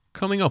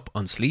coming up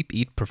on Sleep,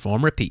 Eat,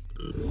 Perform, Repeat.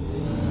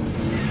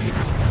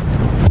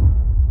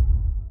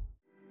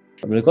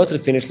 When I got to the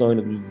finish line,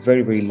 it was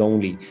very, very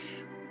lonely.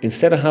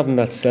 Instead of having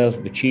that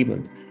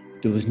self-achievement,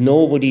 there was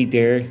nobody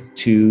there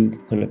to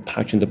kind of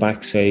pat you on the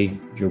back, say,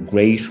 you're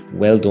great,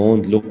 well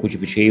done, look what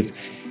you've achieved.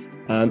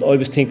 And I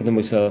was thinking to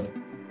myself,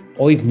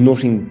 I've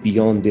nothing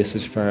beyond this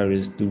as far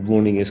as the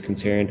running is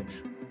concerned.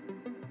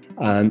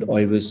 And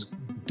I was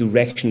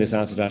directionless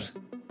after that.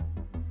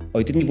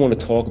 I didn't even want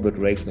to talk about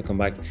the race when I come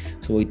back.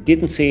 So I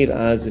didn't see it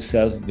as a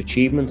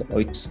self-achievement.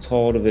 I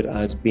thought of it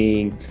as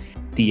being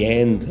the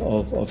end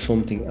of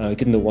something. I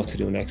didn't know what to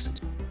do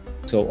next.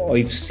 So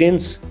I've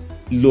since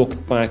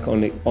looked back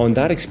on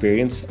that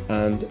experience,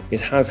 and it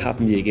has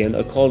happened to me again.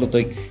 I call it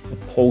like a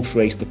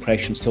post-race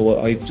depression.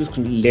 So I've just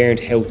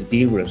learned how to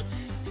deal with it.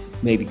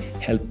 Maybe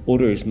help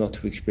others not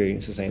to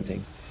experience the same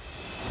thing.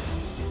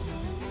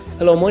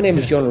 Hello, my name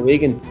is John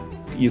O'Regan.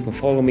 You can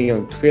follow me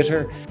on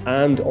Twitter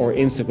and or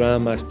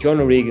Instagram at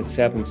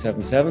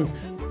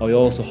johnoregan777. I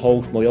also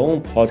host my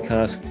own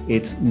podcast.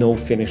 It's No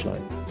Finish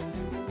Line.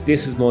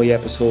 This is my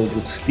episode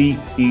with Sleep,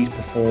 Eat,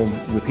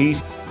 Perform,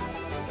 Repeat.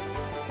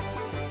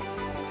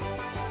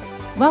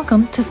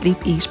 Welcome to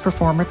Sleep, Eat,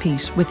 Perform,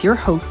 Repeat with your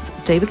hosts,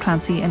 David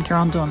Clancy and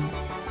Kieran Dunn.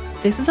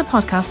 This is a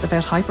podcast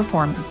about high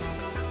performance.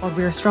 What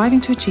we are striving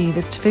to achieve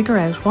is to figure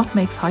out what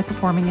makes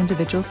high-performing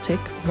individuals tick,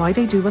 why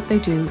they do what they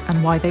do,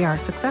 and why they are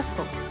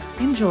successful.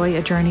 Enjoy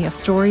a journey of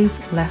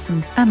stories,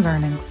 lessons, and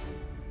learnings.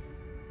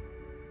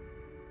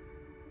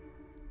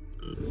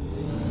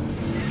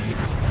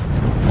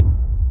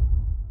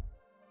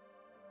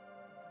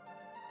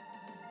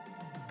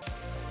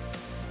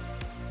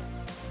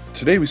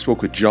 Today we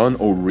spoke with John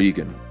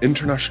O'Regan,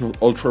 international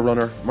ultra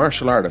runner,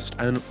 martial artist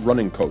and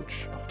running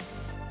coach.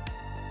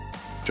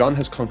 John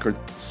has conquered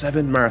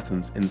 7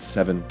 marathons in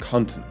 7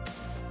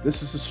 continents.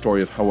 This is a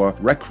story of how a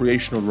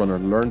recreational runner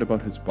learned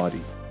about his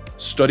body,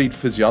 studied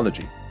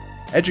physiology,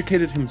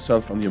 educated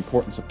himself on the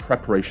importance of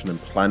preparation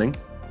and planning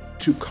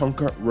to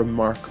conquer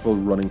remarkable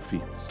running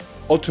feats,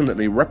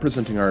 ultimately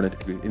representing Ireland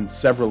in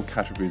several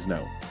categories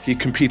now. He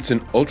competes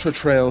in ultra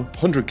trail,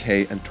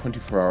 100k and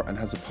 24-hour and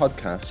has a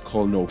podcast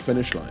called No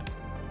Finish Line.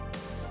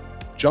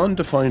 John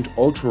defined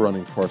ultra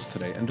running for us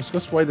today and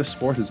discussed why the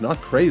sport is not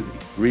crazy.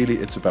 Really,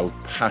 it's about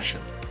passion.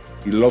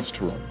 He loves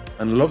to run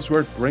and loves where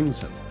it brings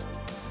him.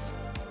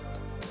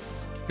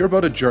 Hear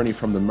about a journey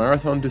from the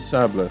Marathon des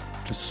Sables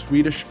to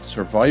Swedish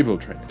survival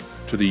training,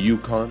 to the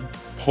Yukon,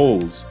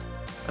 poles,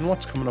 and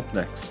what's coming up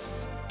next.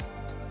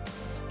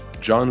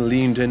 John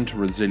leaned into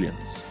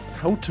resilience,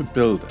 how to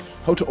build it,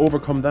 how to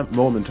overcome that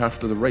moment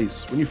after the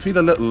race when you feel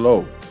a little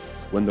low,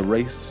 when the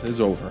race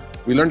is over.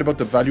 We learned about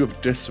the value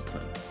of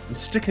discipline and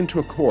sticking to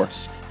a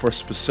course for a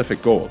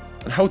specific goal,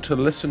 and how to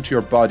listen to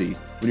your body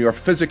when you are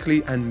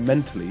physically and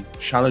mentally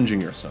challenging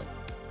yourself.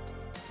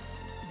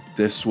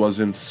 This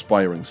was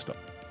inspiring stuff.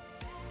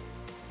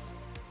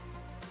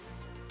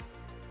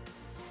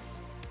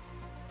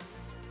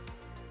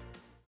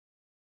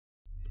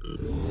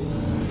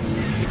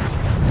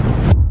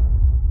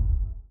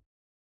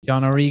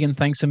 John O'Regan,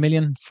 thanks a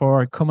million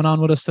for coming on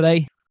with us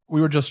today.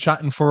 We were just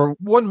chatting for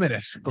 1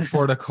 minute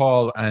before the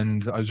call,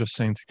 and I was just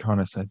saying to Karen,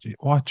 I said,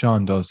 what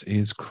John does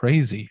is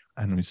crazy.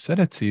 And we said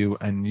it to you,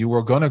 and you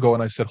were going to go,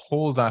 and I said,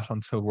 hold that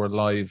until we're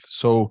live.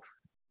 So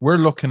we're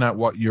looking at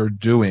what you're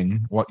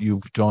doing, what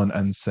you've done,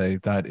 and say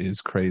that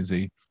is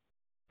crazy.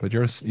 But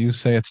you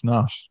say it's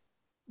not.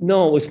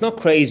 No, it's not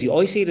crazy.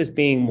 I see it as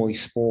being my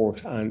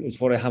sport, and it's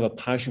what I have a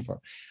passion for.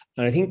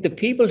 And I think the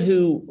people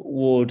who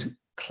would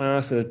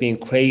class it as being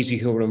crazy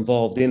who are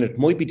involved in it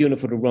might be doing it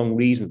for the wrong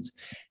reasons.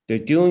 They're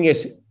doing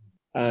it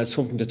as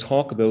something to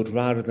talk about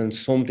rather than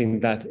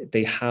something that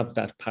they have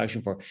that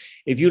passion for.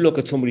 If you look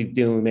at somebody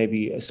doing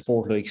maybe a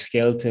sport like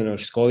skeleton or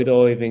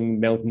skydiving,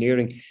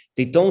 mountaineering,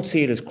 they don't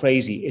see it as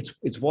crazy.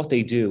 It's what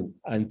they do,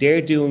 and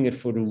they're doing it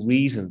for the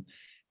reason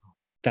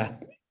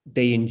that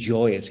they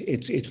enjoy it.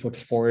 It's what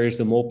fires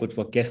them up. It's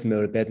what gets them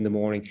out of bed in the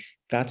morning.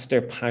 That's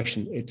their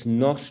passion. It's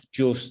not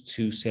just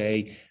to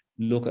say,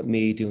 look at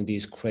me doing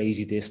these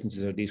crazy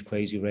distances or these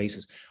crazy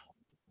races.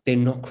 They're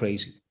not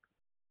crazy.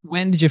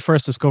 When did you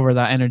first discover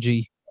that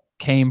energy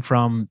came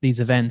from these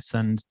events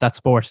and that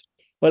sport?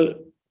 Well,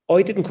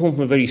 I didn't come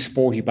from a very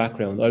sporty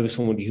background. I was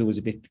somebody who was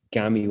a bit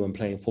gammy when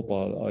playing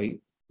football. I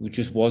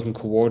just wasn't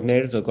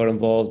coordinated. I got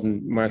involved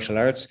in martial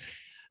arts,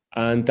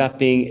 and that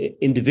being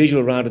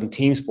individual rather than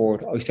team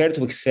sport, I started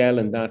to excel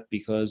in that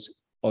because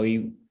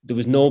there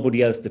was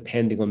nobody else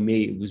depending on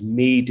me. It was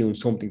me doing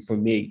something for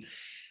me.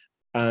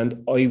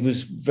 And I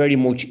was very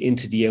much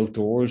into the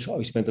outdoors.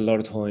 I spent a lot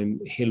of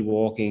time hill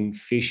walking,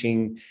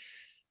 fishing.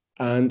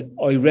 And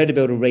I read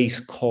about a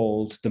race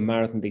called the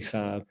Marathon des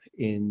Sables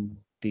in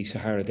the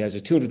Sahara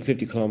Desert,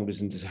 250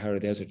 kilometers in the Sahara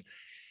Desert.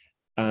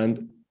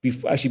 And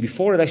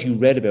before I'd actually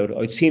read about it,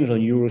 I'd seen it on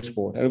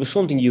Eurosport. And it was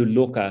something you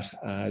look at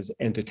as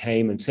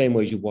entertainment, same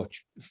way as you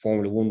watch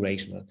Formula One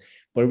racing.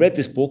 But I read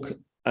this book,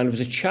 and there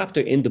was a chapter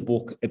in the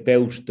book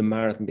about the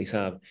Marathon des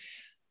Sables.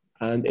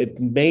 And it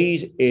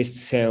made it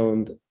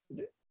sound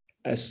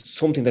as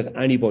something that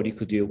anybody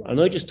could do.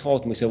 And I just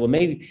thought to myself, well,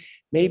 maybe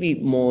maybe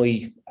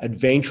my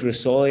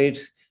adventurous side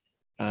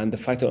and the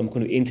fact that I'm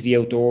kind of into the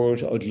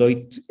outdoors, I'd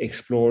like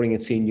exploring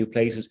and seeing new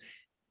places.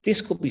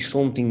 This could be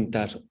something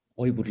that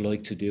I would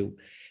like to do.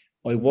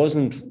 I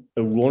wasn't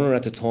a runner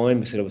at the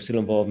time. I said I was still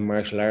involved in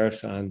martial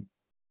arts and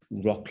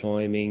rock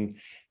climbing,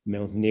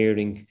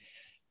 mountaineering.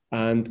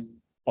 And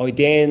I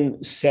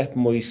then set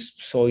my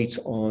sights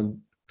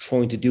on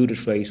trying to do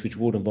this race, which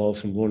would involve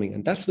some running.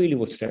 And that's really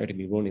what started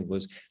me running,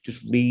 was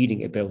just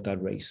reading about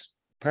that race.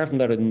 Apart from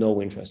that, I had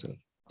no interest in it.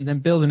 And then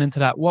building into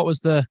that, what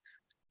was the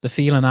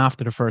feeling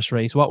after the first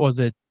race? What was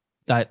it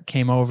that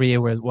came over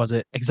you? Was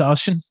it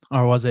exhaustion,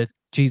 or was it,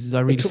 Jesus, I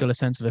really feel a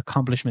sense of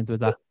accomplishment with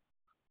that?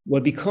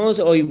 Well,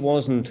 because I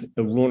wasn't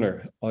a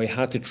runner, I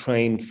had to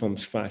train from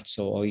scratch.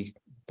 So I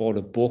bought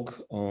a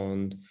book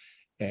on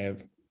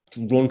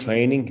run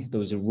training. There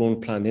was a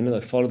run planned in it. I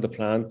followed the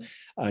plan.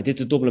 I did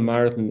the Dublin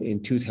Marathon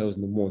in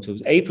 2001. So it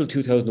was April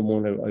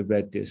 2001 I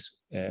read this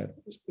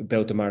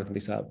about the marathon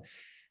they said.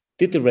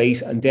 Did the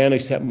race, and then I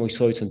set my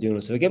sights on doing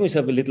it. So I gave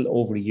myself a little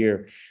over a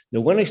year. Now,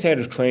 when I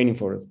started training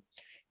for it,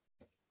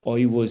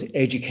 I was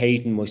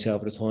educating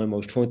myself at the time. I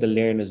was trying to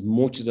learn as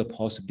much as I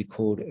possibly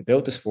could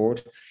about the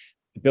sport,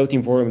 about the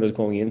environment I was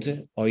going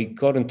into. I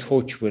got in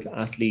touch with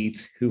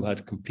athletes who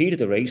had completed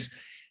the race,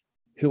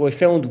 who I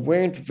found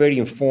weren't very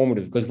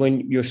informative, because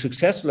when you're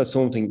successful at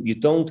something, you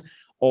don't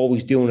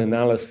always do an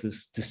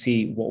analysis to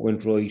see what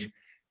went right.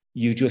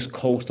 You just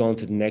coast on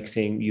to the next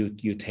thing.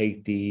 You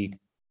take the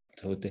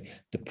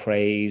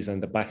praise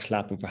and the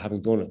backslapping for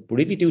having done it. But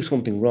if you do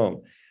something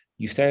wrong,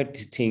 you start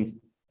to think,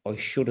 I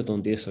should have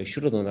done this, I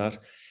should have done that.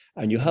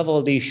 And you have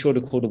all these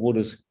shoulda, coulda,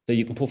 wouldas that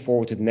you can put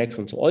forward to the next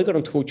one. So I got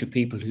in touch with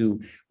people who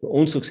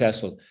were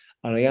unsuccessful,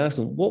 and I asked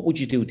them, what would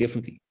you do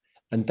differently?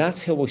 And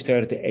that's how I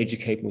started to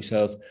educate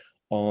myself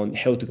on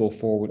how to go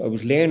forward. I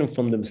was learning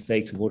from the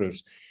mistakes of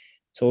others.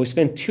 So I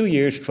spent 2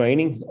 years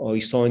training. I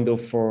signed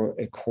up for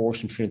a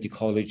course in Trinity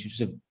College,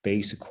 which is a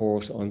basic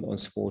course on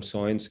sports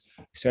science.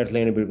 I started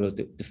learning a bit about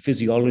the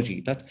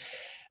physiology,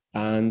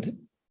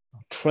 and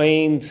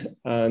trained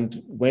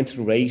and went to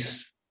the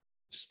race,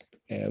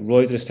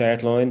 right at the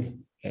start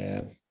line,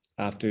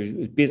 after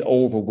a bit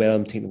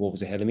overwhelmed thinking what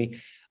was ahead of me.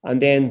 And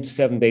then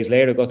 7 days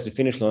later, I got to the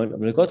finish line. And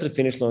when I got to the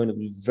finish line, it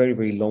was very,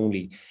 very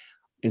lonely.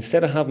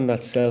 Instead of having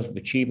that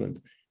self-achievement,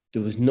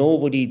 there was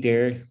nobody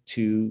there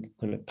to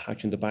kind of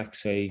pat you on the back,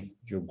 say,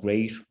 you're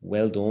great,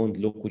 well done,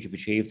 look what you've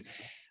achieved.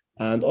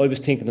 And I was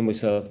thinking to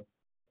myself,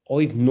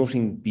 I've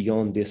nothing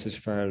beyond this as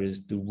far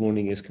as the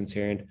running is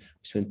concerned.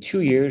 I spent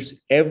 2 years,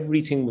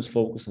 everything was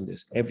focused on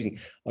this, everything.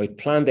 I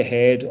planned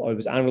ahead, I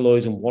was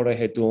analysing what I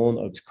had done,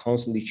 I was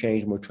constantly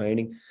changing my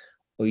training.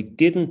 I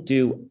didn't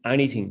do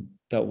anything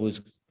that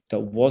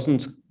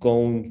wasn't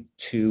going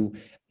to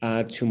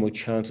add to my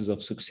chances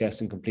of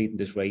success in completing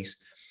this race.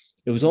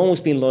 It was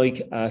almost been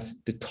like at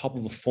the top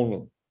of a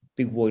funnel,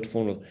 big wide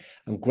funnel,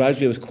 and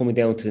gradually I was coming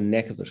down to the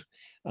neck of it.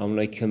 And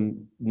like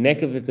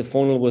neck of it, the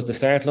funnel was the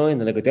start line,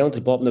 and I got down to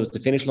the bottom, that was the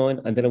finish line,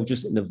 and then I was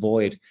just in the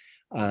void,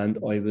 and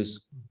I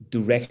was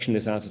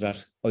directionless after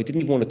that. I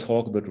didn't even want to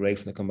talk about the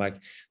race when I come back.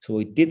 So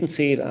I didn't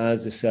see it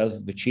as a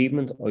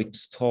self-achievement. I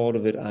thought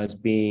of it as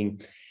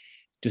being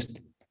just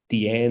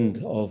the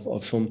end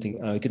of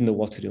something. I didn't know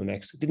what to do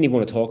next. I didn't even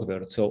want to talk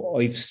about it. So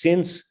I've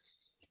since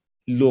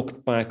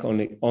looked back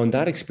on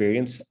that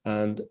experience,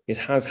 and it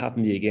has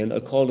happened to me again. I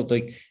call it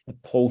like a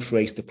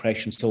post-race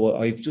depression. So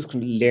I've just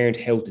kind of learned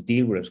how to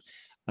deal with it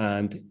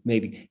and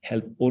maybe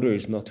help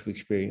others not to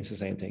experience the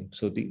same thing.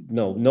 So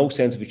no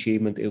sense of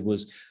achievement. It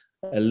was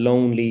a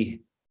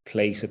lonely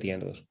place at the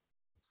end of it.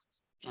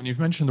 And you've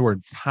mentioned the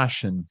word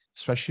passion,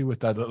 especially with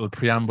that little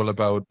preamble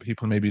about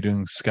people maybe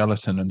doing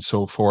skeleton and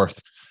so forth,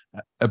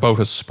 about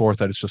a sport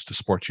that is just a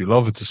sport you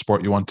love. It's a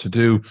sport you want to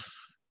do.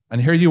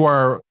 And here you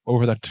are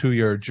over that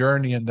 2-year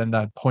journey, and then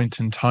that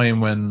point in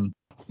time when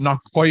not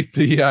quite,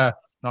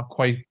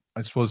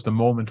 I suppose, the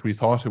moment we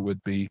thought it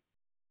would be.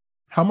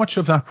 How much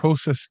of that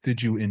process did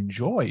you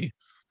enjoy?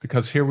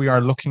 Because here we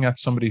are looking at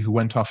somebody who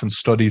went off and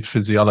studied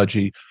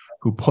physiology,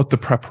 who put the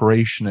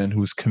preparation in,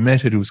 who's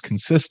committed, who's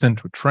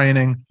consistent with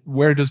training.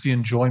 Where does the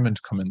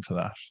enjoyment come into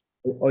that?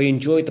 I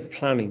enjoyed the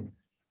planning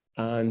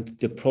and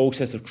the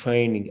process of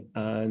training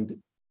and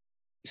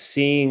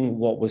seeing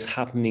what was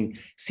happening,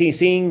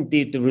 seeing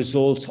the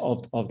results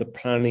of the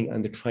planning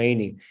and the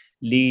training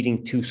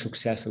leading to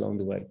success along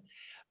the way.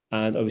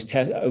 And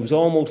it was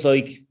almost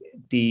like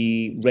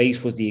the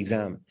race was the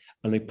exam.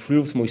 And I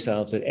proved to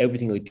myself that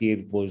everything I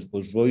did was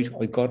right.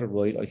 I got it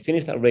right. I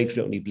finished that race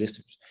without any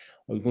blisters.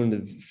 I was one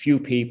of the few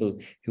people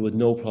who had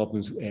no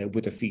problems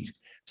with their feet.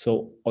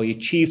 So I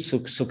achieved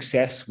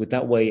success with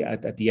that way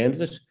at the end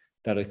of it,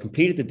 that I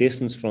completed the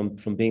distance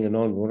from being a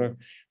non-runner.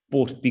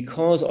 But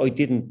because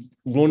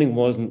running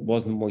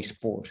wasn't my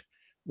sport,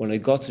 when I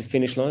got to the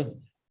finish line,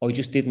 I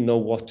just didn't know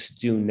what to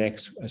do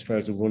next as far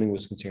as the running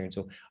was concerned.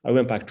 So I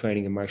went back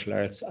training in martial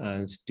arts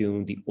and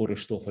doing the other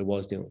stuff I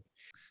was doing.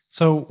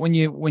 So when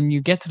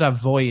you get to that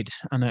void,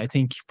 and I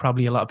think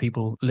probably a lot of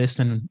people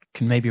listening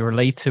can maybe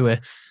relate to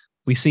it,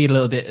 we see it a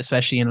little bit,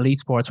 especially in elite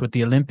sports with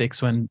the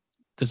Olympics, when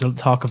there's a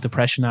talk of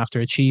depression after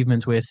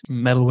achievement with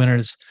medal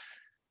winners,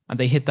 and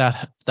they hit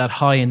that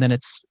high, and then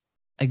it's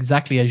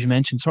exactly as you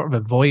mentioned, sort of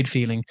a void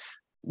feeling.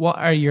 What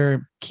are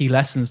your key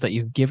lessons that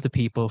you give to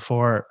people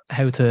for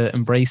how to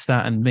embrace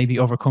that and maybe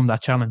overcome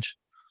that challenge?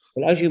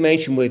 Well, as you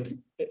mentioned with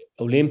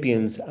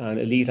Olympians and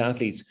elite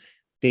athletes,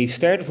 they've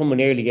started from an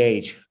early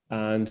age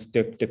and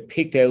they're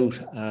picked out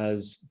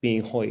as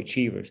being high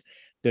achievers.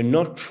 They're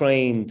not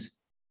trained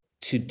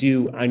to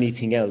do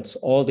anything else.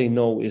 All they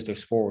know is their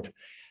sport.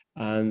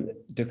 And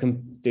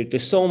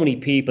there's so many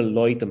people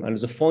like them. And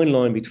there's a fine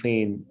line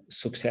between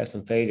success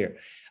and failure.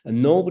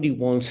 And nobody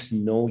wants to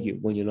know you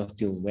when you're not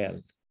doing well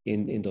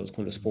in those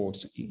kind of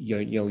sports.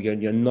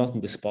 You're not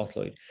in the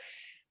spotlight.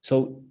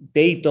 So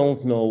they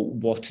don't know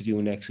what to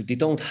do next. So they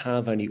don't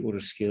have any other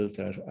skills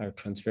that are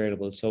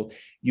transferable. So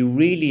you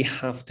really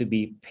have to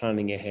be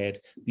planning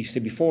ahead.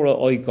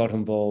 Before I got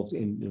involved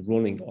in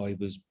running,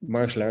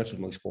 martial arts was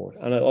my sport,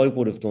 and I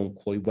would have done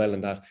quite well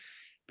in that.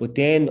 But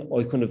then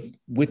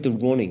with the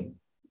running,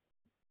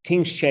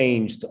 things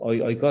changed.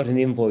 I got an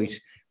invite.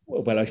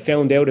 Well, I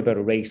found out about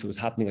a race that was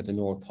happening at the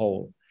North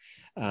Pole,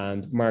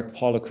 and Mark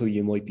Pollock, who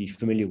you might be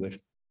familiar with.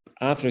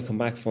 After I come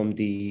back from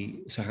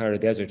the Sahara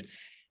Desert,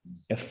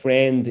 a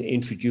friend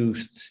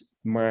introduced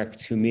Mark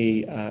to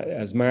me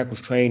as Mark was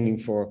training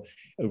for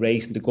a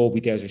race in the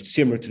Gobi Desert,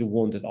 similar to the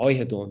one that I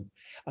had done.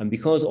 And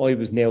because I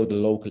was now the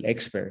local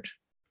expert,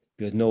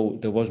 because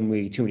there wasn't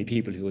really too many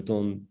people who had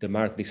done the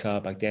Marathon des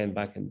Sables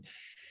back in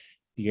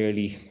the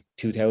early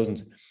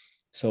 2000s.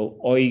 So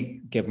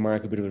I gave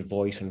Mark a bit of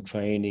advice on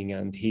training,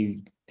 and he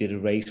did a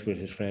race with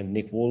his friend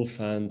Nick Wolf.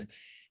 And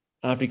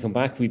after he came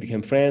back, we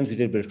became friends. We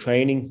did a bit of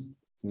training.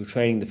 We were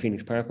training in the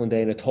Phoenix Park one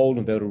day, and I told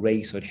him about a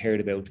race I'd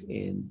heard about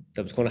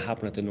that was going to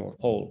happen at the North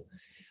Pole.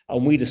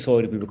 And we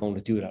decided we were going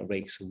to do that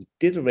race. So we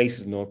did the race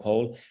at the North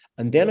Pole.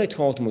 And then I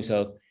thought to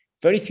myself,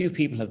 very few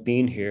people have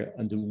been here,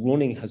 and the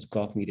running has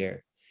got me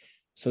there.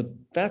 So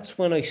that's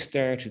when I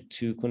started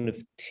to kind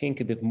of think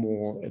a bit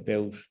more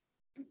about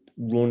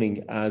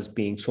running as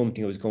being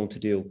something I was going to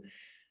do.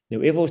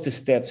 Now, if I was to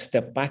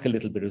step back a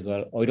little bit as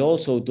well, I'd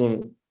also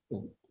done,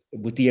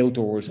 with the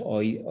outdoors,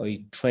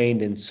 I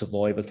trained in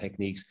survival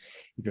techniques.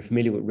 If you're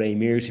familiar with Ray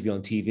Mears, if you're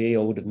on TV, I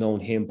would have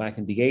known him back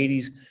in the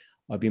 80s.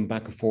 I've been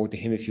back and forth to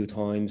him a few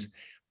times.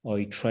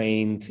 I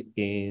trained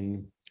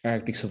in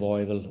Arctic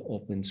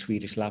survival up in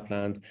Swedish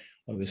Lapland.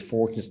 I was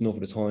fortunate enough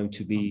at the time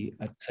to be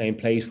at the same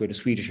place where the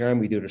Swedish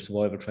Army do their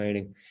survival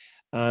training.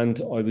 And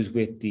I was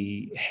with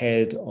the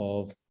head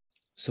of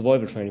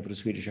survival training for the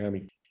Swedish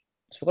Army.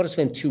 So I got to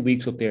spend 2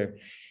 weeks up there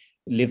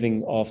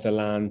living off the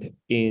land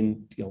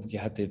you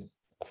had to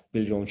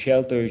build your own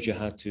shelters, you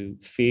had to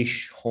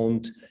fish,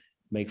 hunt,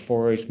 make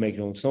forage, make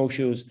your own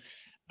snowshoes.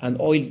 And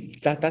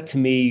that to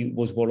me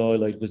was what I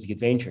liked, was the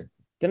adventure.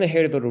 Then I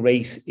heard about a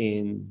race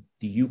in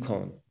the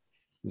Yukon,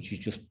 which is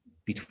just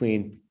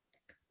between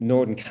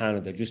northern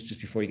Canada, just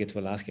before you get to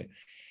Alaska.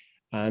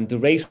 And the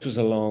race was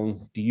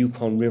along the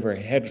Yukon River,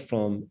 headed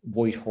from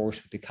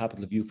Whitehorse, the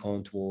capital of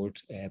Yukon,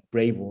 towards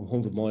Braeburn,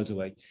 100 miles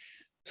away.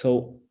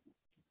 So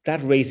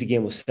that race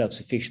again was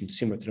self-sufficient,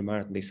 similar to the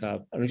Marathon des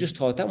Sables. And I just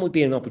thought that might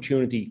be an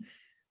opportunity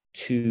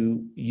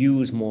to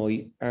use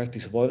my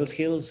Arctic survival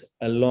skills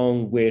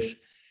along with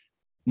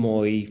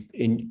my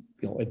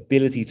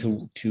ability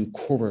to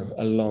cover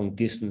a long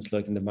distance,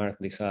 like in the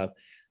Marathon des Sables.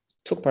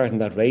 Took part in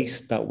that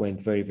race. That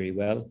went very, very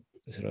well.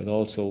 I said I'd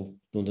also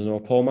done the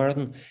North Pole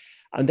Marathon.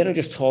 And then I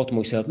just thought to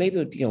myself, maybe,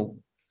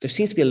 there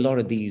seems to be a lot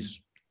of these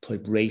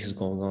type races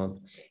going on,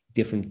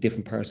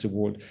 different parts of the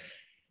world.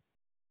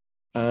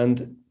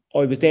 And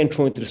I was then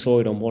trying to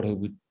decide on what I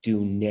would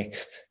do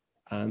next.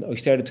 And I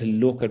started to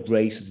look at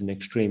races in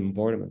extreme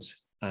environments.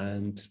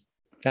 And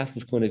that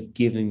was kind of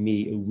giving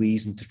me a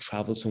reason to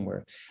travel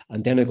somewhere.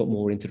 And then I got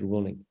more into the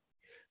running.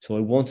 So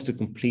I wanted to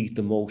complete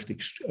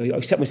I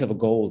set myself a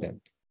goal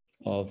then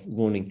of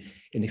running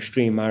an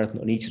extreme marathon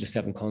on each of the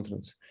 7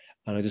 continents.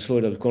 And I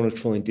decided I was going to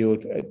try and do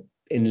it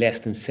in less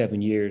than 7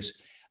 years.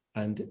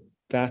 And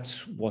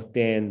that's what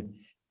then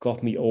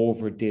got me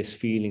over this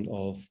feeling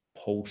of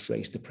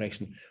post-race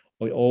depression.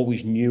 I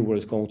always knew what I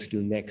was going to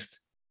do next.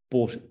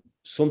 But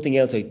something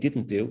else I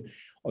didn't do,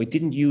 I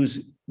didn't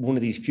use one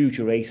of these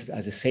future races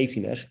as a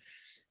safety net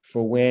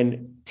for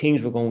when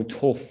things were going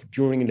tough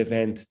during an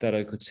event, that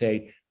I could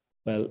say,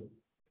 well,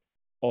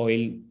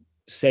 I'll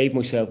save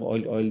myself.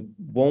 I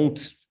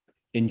won't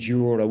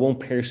endure, I won't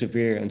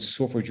persevere and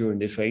suffer during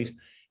this race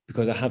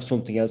because I have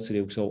something else to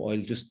do. So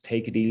I'll just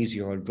take it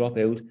easy, or I'll drop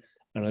out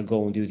and I'll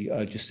go and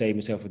I'll just save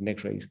myself for the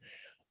next race.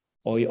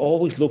 I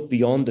always look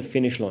beyond the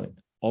finish line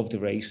of the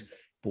race,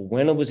 but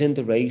when I was in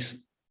the race,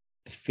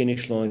 the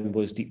finish line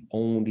was the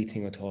only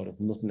thing I thought of.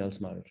 Nothing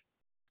else mattered.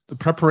 The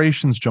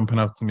preparation's jumping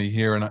out to me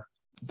here, and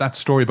that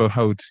story about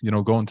how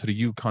going to the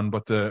Yukon,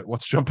 but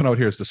what's jumping out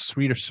here is the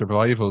Swedish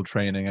survival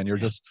training, and you're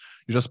just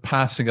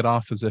passing it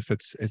off as if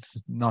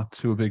it's not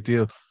too a big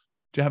deal.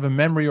 Do you have a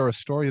memory or a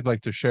story you'd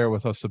like to share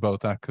with us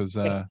about that? Because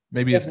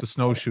maybe it's the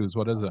snowshoes.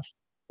 What is it?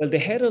 Well, the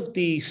head of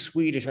the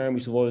Swedish Army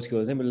Survival School,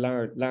 his name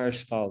was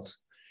Lars Falt,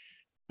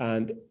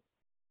 and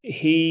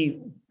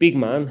he, big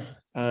man,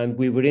 and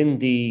we were in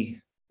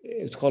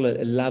it's called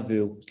a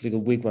lavu, it's like a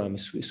wigwam,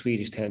 a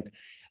Swedish tent,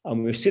 and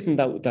we were sitting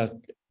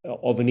that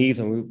of an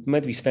evening. We were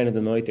meant to be spending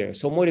the night there,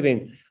 so it might have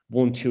been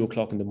 1-2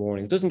 o'clock in the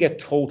morning. It doesn't get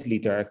totally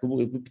dark. It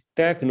would be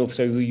dark enough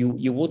so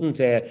you wouldn't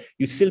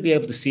you'd still be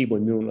able to see by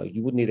moonlight.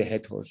 You wouldn't need a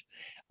head torch.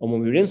 And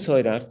when we were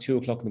inside at 2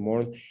 o'clock in the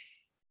morning,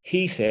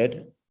 he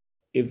said,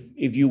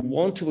 if you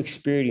want to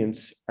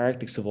experience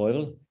Arctic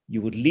survival,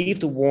 you would leave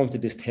the warmth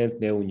of this tent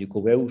now and you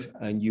go out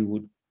and you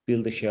would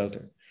build a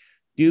shelter.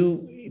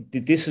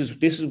 This is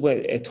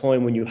a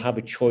time when you have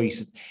a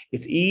choice.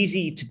 It's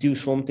easy to do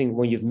something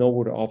when you've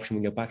no other option,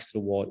 when your back's to the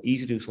wall.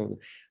 Easy to do something,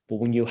 but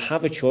when you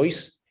have a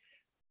choice,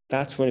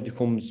 that's when it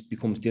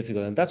becomes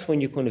difficult, and that's when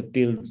you kind of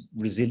build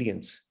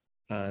resilience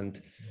and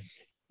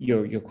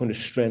your kind of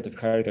strength of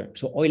character.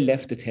 So I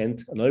left the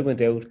tent and I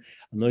went out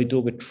and I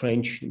dug a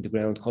trench in the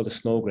ground called a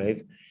snow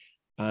grave,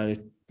 and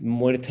it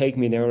might have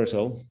taken me an hour or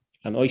so.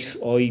 And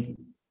I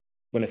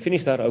when I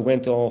finished that, I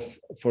went off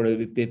for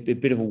a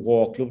bit of a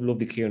walk,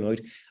 lovely clear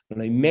night,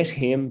 and I met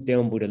him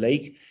down by the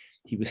lake.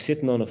 He was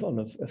sitting on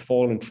a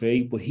fallen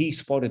tree, but he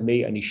spotted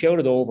me and he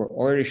shouted over,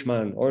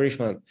 Irishman.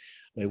 And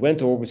I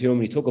went over to him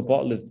and he took a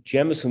bottle of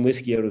Jameson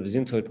whiskey out of his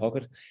inside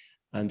pocket,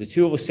 and the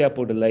two of us sat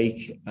by the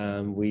lake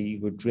and we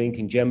were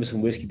drinking Jameson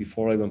whiskey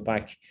before I went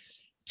back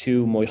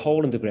to my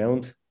hole in the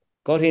ground,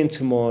 got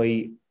into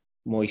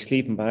my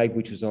sleeping bag,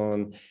 which was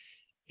on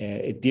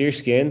a deer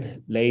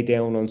skin, lay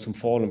down on some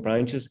fallen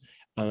branches,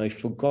 and I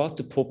forgot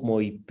to put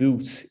my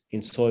boots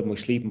inside my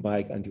sleeping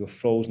bag, and they were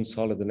frozen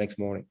solid the next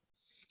morning.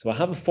 So I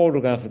have a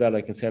photograph of that.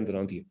 I can send it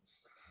on to you.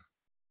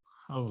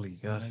 Holy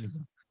God.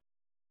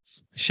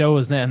 Show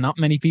us now. Not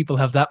many people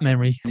have that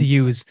memory to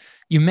use.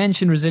 You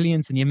mentioned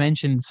resilience, and you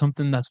mentioned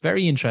something that's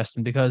very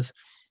interesting, because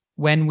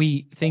when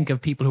we think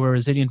of people who are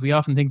resilient, we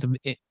often think of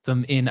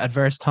them in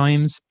adverse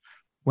times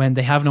when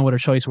they have no other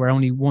choice, where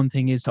only one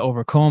thing is to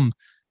overcome.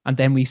 And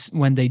then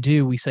when they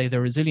do, we say they're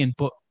resilient.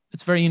 But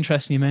it's very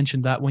interesting you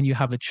mentioned that when you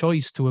have a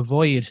choice to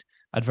avoid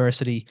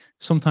adversity,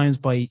 sometimes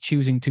by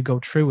choosing to go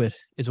through it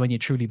is when you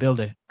truly build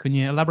it. Can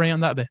you elaborate on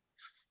that a bit?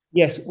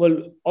 Yes, well,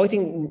 I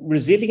think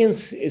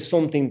resilience is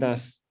something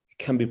that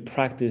can be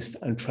practiced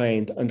and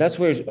trained. And that's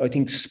where I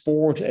think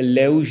sport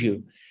allows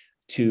you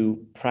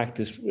to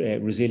practice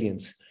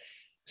resilience.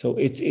 So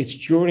it's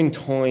during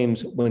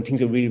times when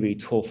things are really, really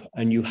tough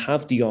and you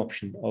have the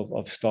option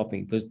of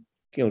stopping, because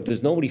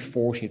there's nobody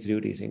forcing you to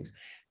do these things.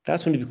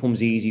 That's when it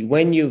becomes easy.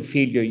 When you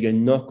feel you're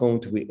not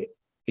going to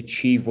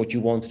achieve what you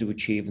wanted to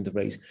achieve in the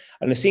race.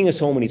 And I've seen it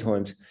so many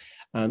times.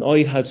 And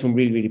I've had some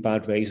really, really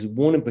bad races.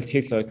 One in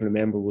particular I can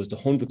remember was the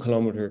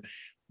 100-kilometer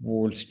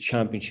World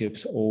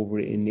Championships over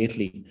in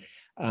Italy.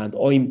 And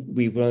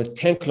we were on a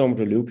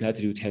 10-kilometer loop. You had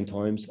to do 10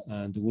 times.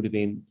 And there would have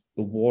been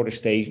a water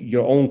station,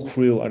 your own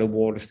crew at a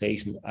water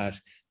station at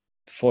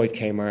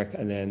 5K mark,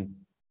 and then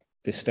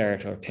the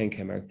start or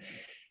 10K mark.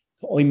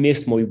 So I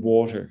missed my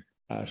water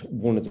at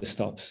one of the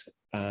stops.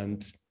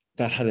 And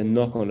that had a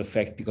knock-on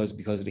effect because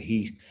of the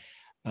heat.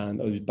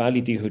 And I was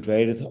badly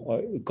dehydrated.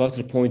 I got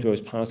to the point where I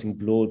was passing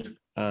blood,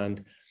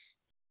 and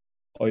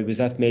I was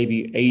at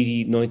maybe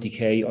 80,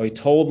 90K. I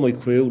told my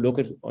crew, look,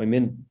 I'm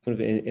in kind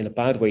of in a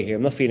bad way here.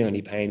 I'm not feeling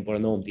any pain, but I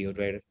know I'm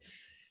dehydrated.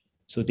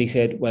 So they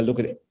said, well, look,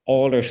 at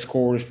all our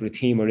scores for the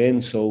team are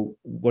in. So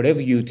whatever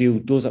you do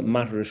doesn't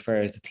matter as far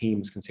as the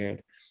team is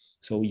concerned.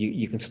 So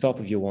you can stop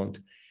if you want.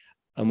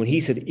 And when he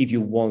said, if you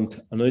want,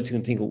 and I was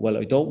going to think, well,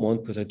 I don't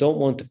want, because I don't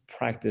want to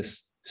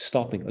practice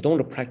stopping. I don't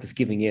want to practice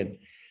giving in.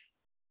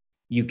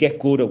 You get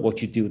good at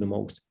what you do the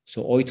most.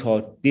 So I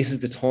thought this is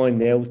the time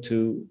now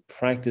to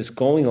practice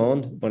going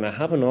on. When I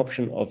have an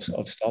option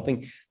of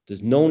stopping,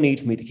 there's no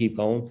need for me to keep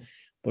going.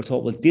 But I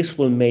thought, well, this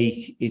will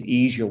make it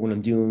easier when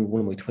I'm doing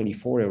one of my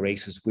 24-hour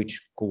races,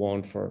 which go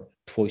on for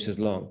twice as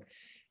long.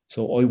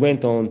 So I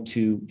went on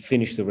to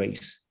finish the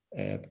race.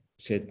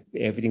 Said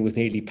everything was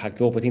nearly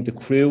packed up. I think the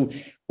crew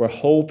were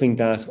hoping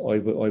that I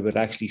would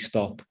actually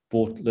stop.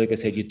 But like I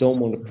said, you don't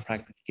want to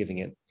practice giving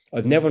in.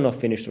 I've never not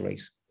finished the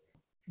race.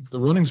 The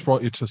running's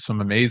brought you to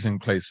some amazing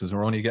places.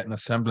 We're only getting a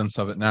semblance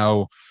of it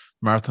now.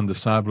 Marathon des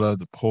Sables,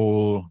 the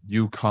Pole,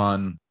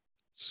 Yukon,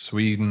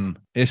 Sweden,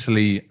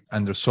 Italy,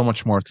 and there's so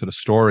much more to the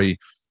story.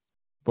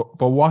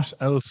 But what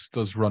else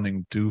does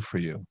running do for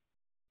you?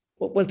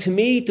 Well, to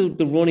me,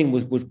 the running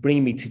would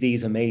bring me to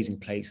these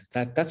amazing places.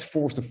 That's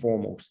first and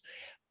foremost.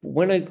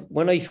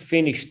 When I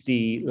finished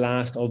the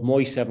last of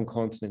my 7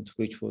 continents,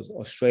 which was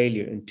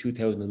Australia in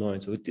 2009,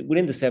 so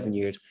within the 7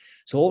 years.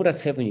 So over that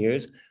 7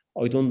 years,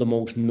 I've done the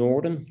most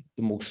northern,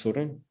 the most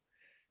southern,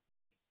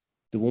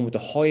 the one with the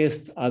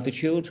highest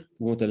altitude,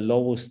 the one with the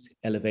lowest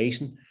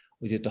elevation.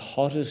 I did the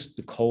hottest,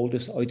 the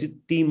coldest. I did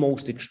the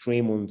most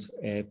extreme ones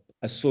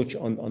as such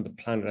on the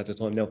planet at the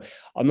time. Now,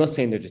 I'm not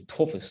saying they're the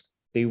toughest.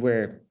 They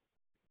were,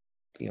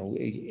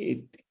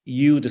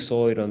 you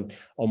decide on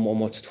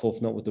what's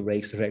tough, not what the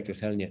race director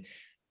is telling you.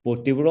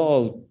 But they were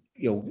all,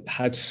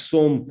 had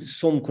some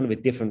kind of a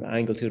different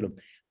angle to them.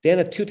 Then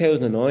at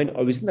 2009,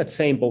 I was in that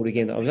same boat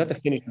again. I was at the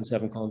finish of the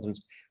 7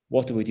 continents.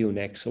 What do we do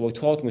next? So I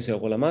thought to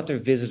myself, well, I'm after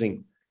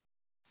visiting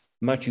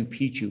Machu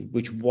Picchu,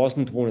 which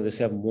wasn't one of the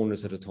 7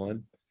 wonders at the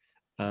time.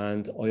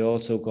 And I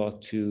also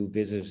got to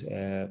visit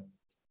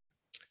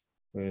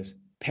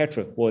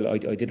Petra. Well,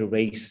 I did a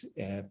race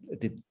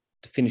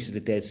to finish the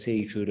Dead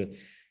Sea through the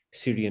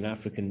Syrian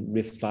African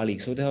Rift Valley.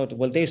 So they thought,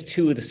 well, there's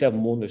 2 of the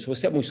 7 wonders. So I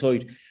set my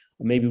side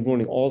on maybe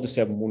running all the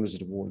 7 wonders of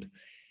the world.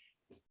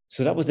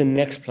 So that was the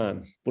next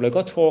plan. But I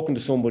got talking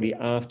to somebody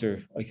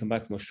after I came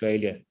back from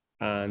Australia,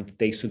 and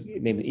they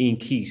named Ian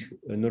Keat,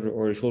 another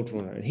Irish ultra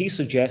runner, and he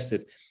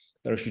suggested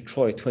that I should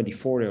try a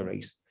 24-hour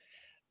race.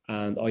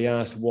 And I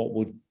asked what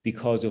would,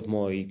 because of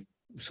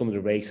some of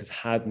the races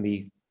had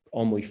me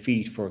on my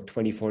feet for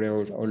 24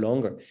 hours or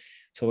longer.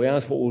 So I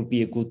asked what would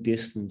be a good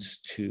distance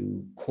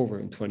to cover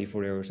in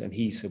 24 hours. And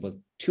he said, well,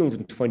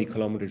 220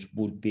 kilometers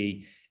would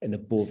be an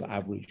above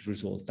average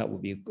result. That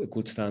would be a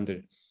good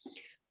standard.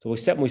 So I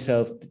set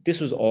myself, this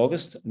was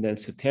August, and then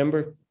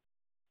September,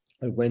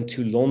 I went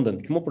to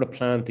London, came up with a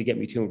plan to get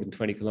me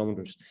 220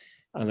 kilometers.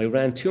 And I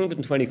ran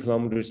 220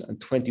 kilometers and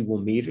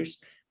 21 meters,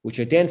 which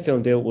I then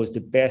found out was the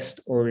best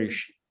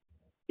Irish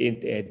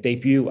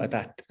debut at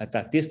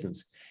that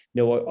distance.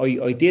 Now,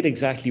 I did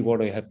exactly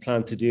what I had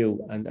planned to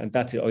do, and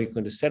that's it. I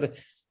kind of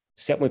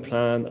set my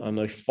plan, and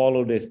I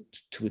followed it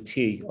to a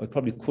T. I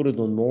probably could have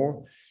done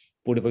more,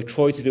 but if I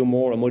tried to do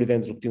more, I might have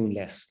ended up doing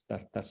less.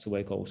 That's the way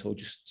I go. So I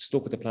just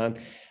stuck with the plan.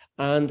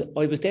 And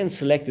I was then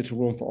selected to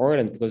run for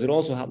Ireland because it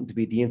also happened to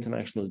be the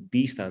international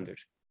B standard,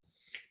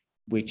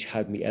 which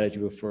had me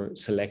eligible for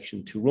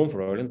selection to run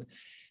for Ireland.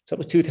 So that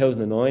was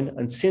 2009.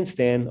 And since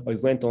then, I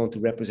went on to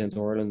represent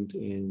Ireland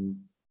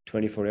in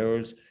 24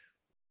 hours,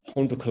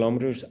 100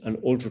 kilometers, and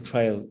ultra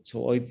trail.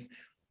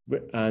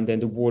 And then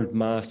the World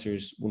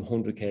Masters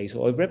 100K.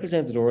 So I've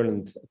represented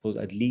Ireland, I suppose,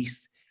 at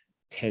least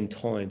 10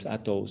 times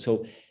at those.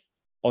 So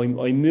I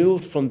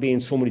moved from being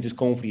somebody just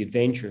going for the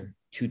adventure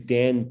to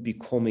then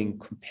becoming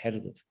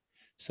competitive.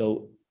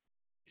 So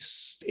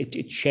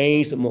it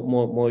changed.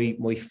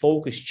 My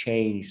focus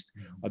changed.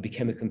 I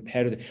became a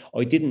competitor.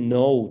 I didn't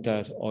know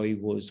that I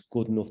was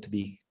good enough to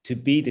be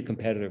the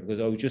competitor, because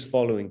I was just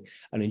following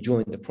and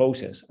enjoying the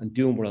process and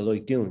doing what I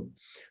like doing.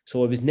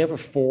 So I was never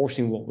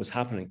forcing what was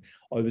happening.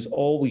 I was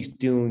always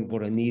doing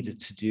what I needed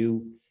to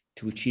do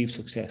to achieve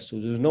success. So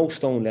there was no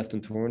stone left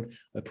unturned.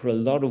 I put a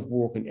lot of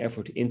work and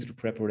effort into the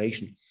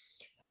preparation.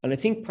 And I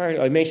think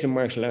I mentioned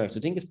martial arts. I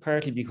think it's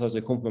partly because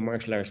I come from a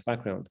martial arts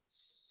background.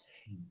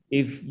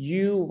 If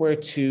you were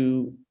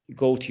to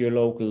go to your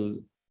local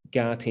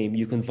GA team,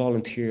 you can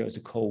volunteer as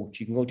a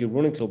coach. You can go to your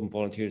running club and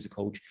volunteer as a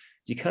coach.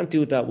 You can't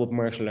do that with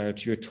martial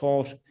arts. You're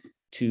taught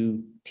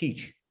to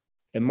teach.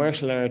 In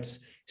martial arts,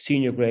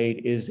 senior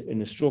grade is an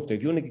instructor.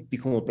 If you want to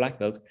become a black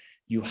belt,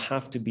 you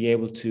have to be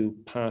able to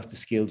pass the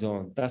skills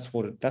on. That's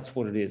what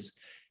it is.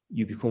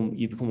 You become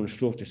an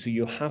instructor. So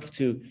you have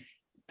to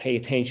pay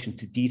attention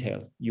to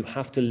detail. You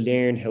have to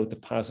learn how to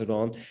pass it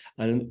on.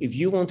 And if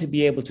you want to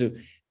be able to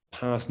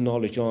pass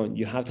knowledge on,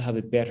 you have to have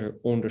a better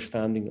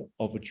understanding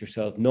of it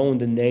yourself. Knowing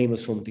the name of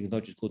something is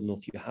not just good enough.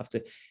 You have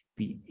to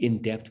be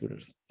in depth with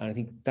it. And I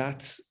think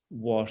that's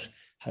what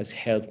has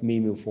helped me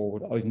move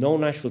forward. I've no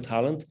natural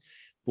talent,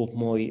 but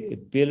my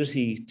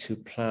ability to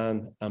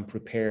plan and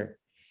prepare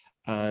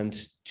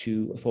and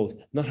to, I suppose,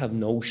 not have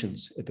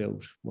notions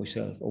about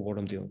myself or what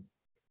I'm doing.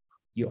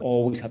 You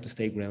always have to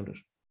stay grounded.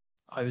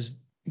 I was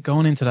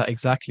going into that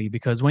exactly,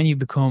 because when you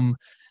become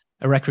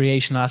a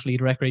recreation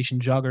athlete, recreation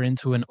jogger,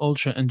 into an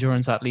ultra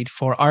endurance athlete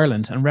for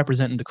Ireland and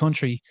representing the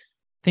country,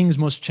 things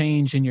must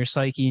change in your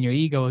psyche and your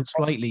ego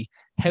slightly.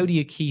 How do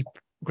you keep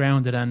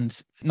grounded and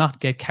not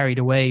get carried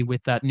away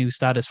with that new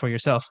status for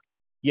yourself?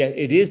 Yeah,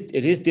 it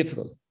is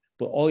difficult.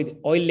 But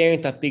I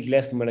learned that big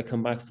lesson when I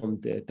come back from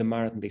the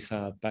Marathon des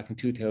Sables back in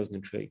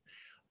 2003.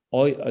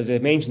 As I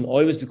mentioned,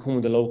 I was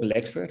becoming the local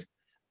expert.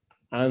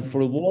 And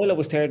for a while, I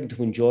was starting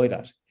to enjoy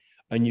that.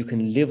 And you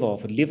can live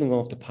off it, living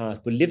off the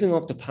past. But living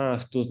off the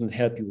past doesn't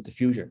help you with the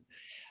future.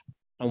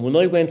 And when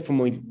I went for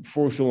my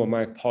first run with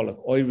Mark Pollock,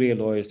 I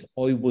realized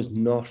I was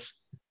not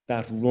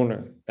that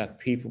runner that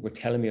people were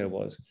telling me I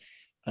was.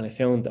 And I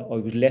found that I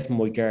was letting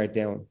my guard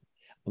down.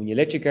 When you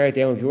let your guard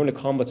down, if you're in a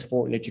combat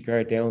sport and let your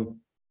guard down,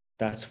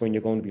 that's when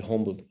you're going to be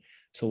humbled.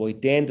 So I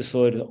then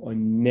decided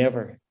I'm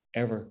never,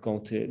 ever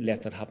going to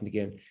let that happen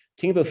again.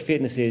 The thing about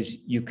fitness is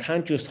you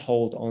can't just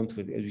hold on to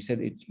it. As you said,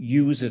 it's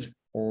use it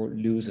or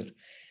lose it.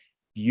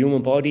 The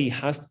human body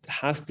has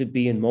to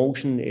be in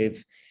motion.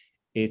 If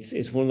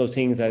it's one of those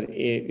things that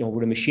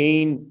with a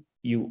machine,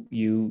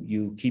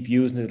 you keep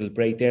using it, it'll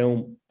break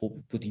down,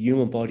 but the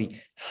human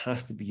body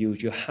has to be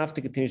used. You have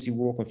to continuously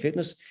work on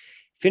fitness.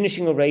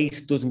 Finishing a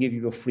race doesn't give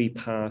you a free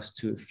pass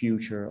to a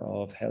future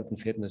of health and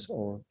fitness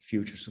or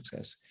future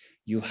success.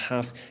 You're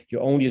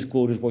only as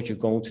good as what you're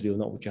going to do,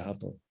 not what you have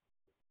done.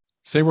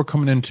 Say we're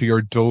coming into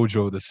your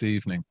dojo this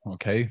evening,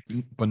 okay?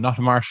 But not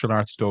a martial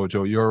arts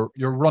dojo,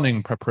 your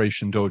running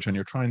preparation dojo, and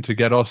you're trying to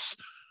get us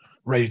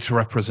ready to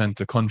represent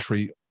the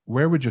country.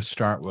 Where would you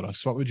start with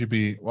us?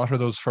 What are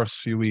those first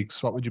few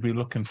weeks? What would you be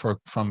looking for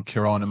from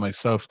Kieran and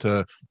myself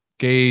to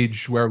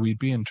gauge where we'd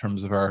be in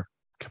terms of our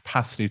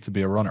capacity to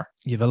be a runner?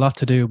 You have a lot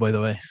to do, by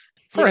the way.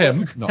 For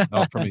him,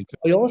 not for me too.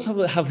 I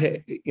also have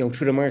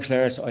through the martial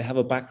arts, I have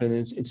a background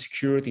in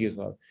security as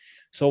well.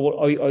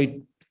 So I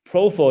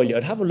profile you.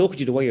 I'd have a look at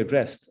you the way you're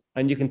dressed,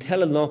 and you can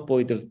tell a lot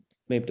by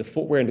maybe the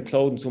footwear and the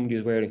clothing somebody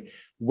is wearing,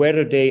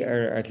 whether they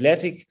are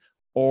athletic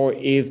or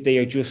if they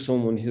are just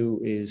someone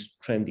who is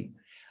trendy.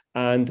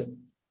 And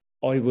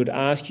I would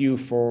ask you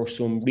for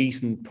some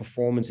recent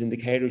performance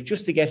indicators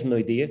just to get an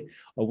idea.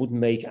 I wouldn't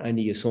make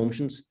any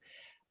assumptions.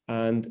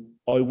 And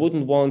I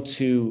wouldn't want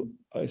to,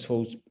 I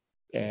suppose,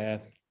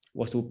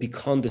 be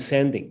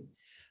condescending.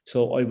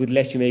 So I would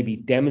let you maybe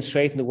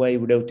demonstrate in a way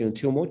without doing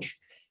too much.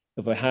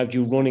 If I had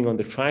you running on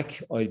the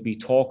track, I'd be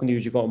talking to you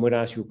as you go. I might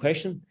ask you a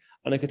question,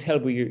 and I could tell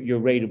by your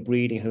rate of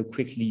breathing how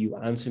quickly you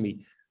answer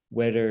me,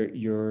 whether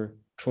you're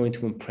trying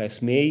to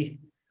impress me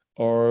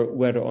or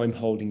whether I'm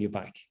holding you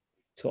back.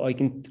 So I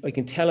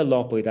can tell a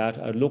lot by that.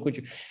 I look at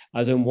you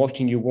as I'm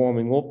watching you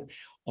warming up.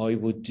 I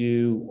would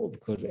do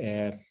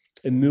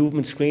a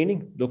movement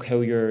screening. Look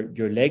how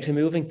your legs are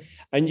moving,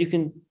 and you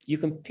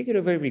can pick it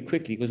up very, very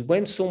quickly, because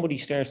when somebody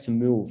starts to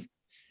move,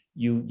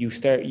 you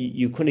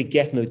kind of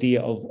get an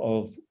idea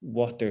of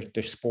what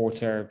their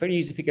sports are. Very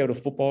easy to pick out a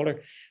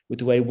footballer with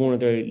the way one of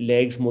their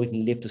legs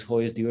mightn't lift as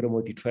high as the other,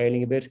 might be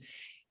trailing a bit.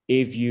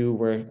 If you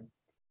were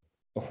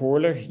a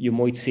hurler, you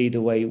might see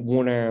the way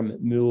one arm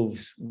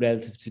moves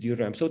relative to the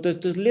other arm. So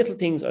there's little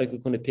things I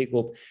could kind of pick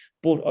up,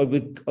 but I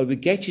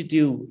would get you to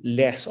do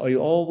less. I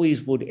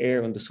always would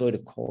err on the side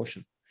of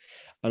caution,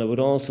 and I would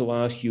also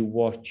ask you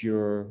what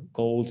your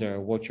goals are,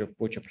 what you're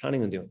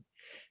planning on doing,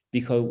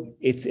 because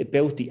it's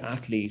about the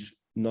athlete,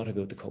 not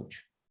about the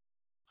coach.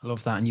 I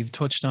love that. And you've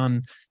touched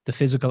on the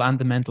physical and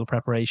the mental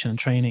preparation and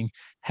training.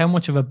 How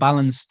much of a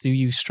balance do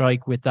you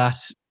strike with that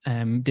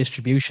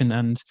distribution,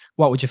 and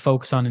what would you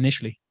focus on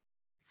initially?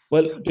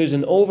 Well, there's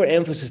an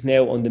overemphasis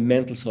now on the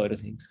mental side of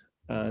things.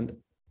 And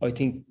I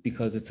think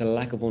because it's a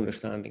lack of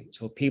understanding.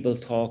 So people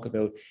talk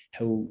about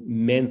how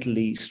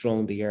mentally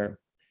strong they are.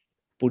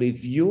 But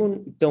if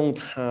you don't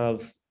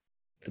have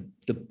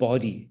the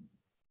body,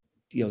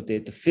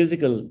 the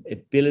physical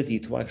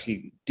ability to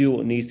actually do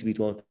what needs to be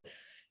done,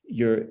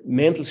 your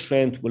mental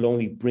strength will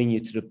only bring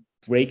you to the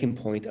breaking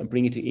point and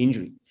bring you to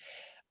injury.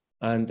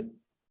 And,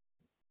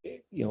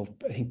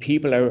 I think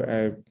people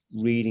are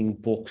reading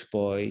books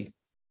by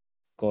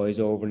guys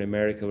over in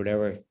America,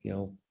 whatever,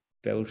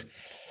 about,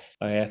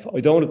 I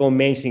don't want to go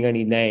mentioning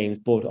any names,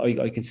 but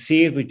I can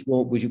see it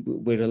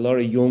with a lot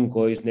of young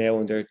guys now,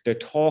 and they're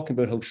talking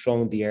about how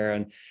strong they are,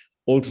 and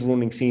ultra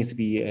running seems to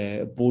be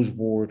a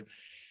buzzword,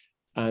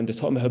 and they're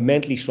talking about how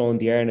mentally strong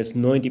they are, and it's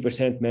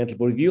 90% mental.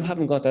 But if you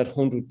haven't got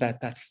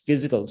that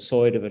physical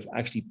side of it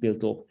actually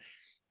built up,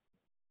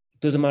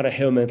 it doesn't matter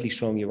how mentally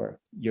strong you are,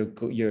 you're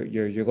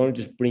going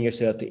to just bring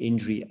yourself to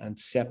injury and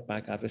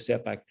setback after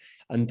setback,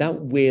 and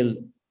that will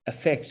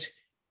affect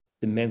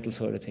the mental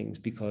side of things,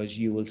 because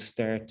you will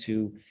start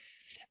to,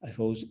 I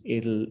suppose,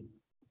 it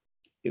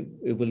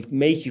will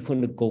make you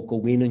kind of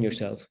go in on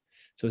yourself.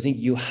 So I think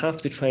you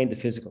have to train the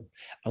physical,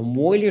 and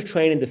while you're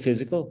training the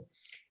physical,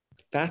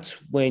 that's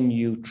when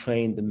you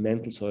train the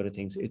mental side of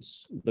things.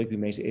 It's like we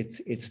mentioned,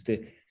 it's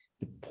the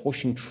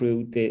pushing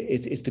through,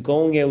 it's the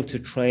going out to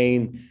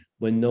train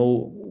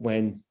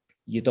when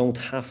you don't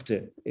have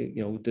to,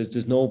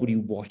 there's nobody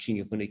watching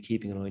you, when they're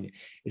keeping an eye on you.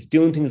 It's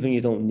doing things when you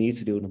don't need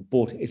to do them,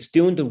 but it's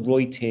doing the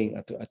right thing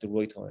at the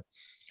right time.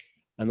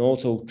 And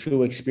also,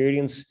 through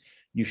experience,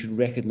 you should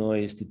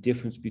recognize the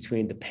difference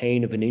between the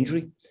pain of an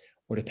injury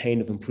or the pain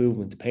of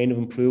improvement. The pain of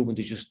improvement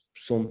is just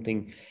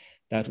something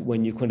that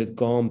when you've kind of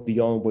gone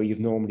beyond where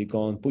you've normally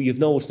gone, but it's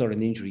not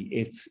an injury.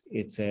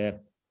 It's a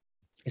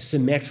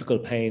symmetrical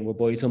pain,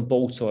 whereby it's on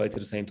both sides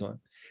at the same time.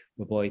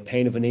 Whereby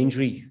pain of an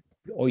injury,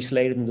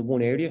 isolated in the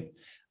one area.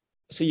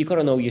 So you got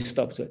to know you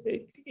stopped.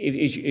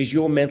 Is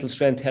your mental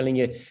strength telling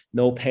you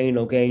no pain,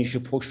 no gain, you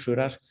should push through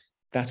that?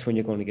 That's when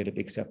you're going to get a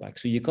big setback.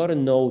 So you got to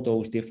know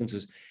those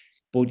differences,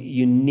 but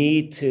you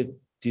need to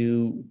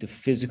do the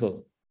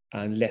physical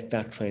and let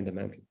that train the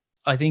mental.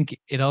 I think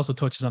it also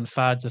touches on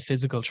fads of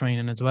physical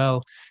training as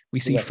well.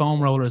 We see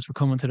foam rollers were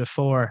coming to the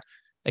fore,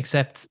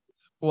 except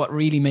what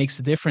really makes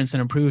the difference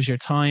and improves your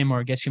time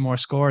or gets you more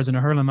scores in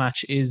a hurling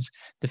match is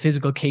the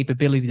physical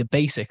capability, the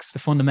basics, the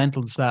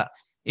fundamentals, that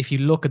if you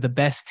look at the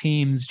best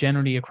teams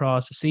generally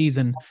across the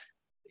season,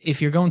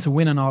 if you're going to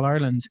win an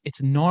All-Ireland,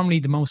 it's normally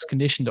the most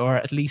conditioned, or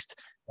at least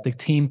the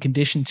team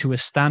conditioned to a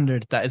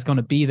standard that is going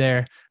to be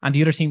there, and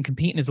the other team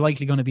competing is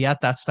likely going to be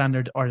at that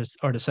standard or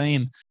the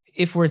same.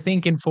 If we're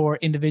thinking for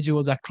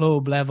individuals at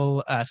club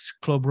level, at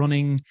club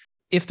running,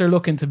 if they're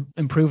looking to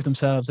improve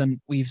themselves, and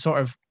we've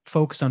sort of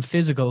focused on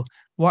physical,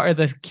 what are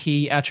the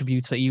key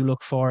attributes that you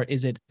look for?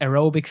 Is it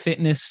aerobic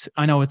fitness?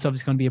 I know it's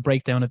obviously going to be a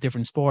breakdown of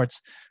different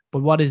sports,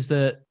 but what is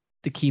the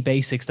key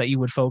basics that you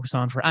would focus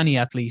on for any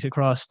athlete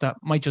across, that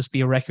might just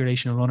be a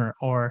recreational runner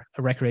or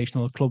a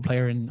recreational club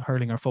player in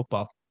hurling or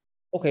football?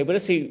 Okay, but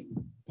let's say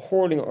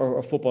hurling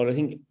or football, I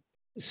think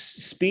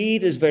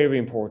speed is very, very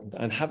important,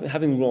 and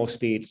having raw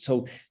speed.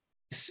 So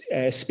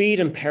speed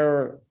and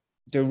power,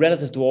 they're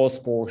relative to all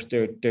sports.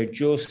 They're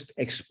just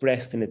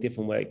expressed in a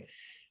different way.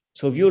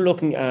 So if you're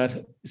looking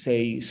at,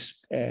 say,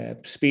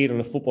 speed on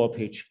a football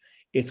pitch,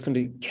 it's going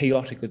to be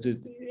chaotic.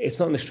 It's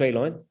not in a straight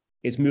line.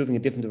 It's moving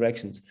in different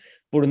directions.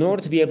 But in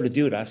order to be able to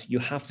do that, you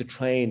have to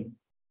train,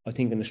 I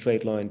think, in a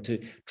straight line, to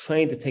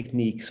train the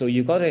technique. So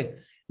you've got to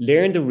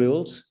learn the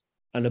rules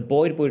and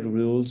abide by the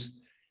rules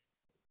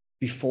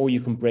before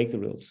you can break the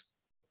rules.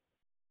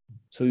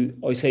 So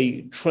I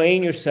say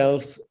train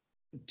yourself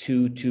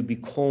to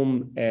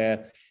become a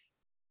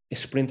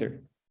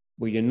sprinter,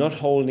 where you're not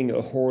holding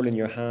a hurl in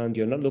your hand,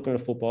 you're not looking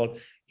at football,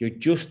 you're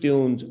just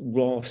doing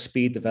raw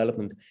speed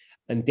development,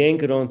 and then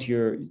get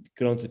onto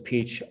the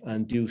pitch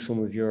and do some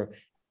of your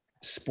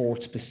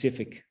sport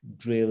specific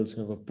drills.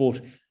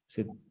 But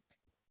so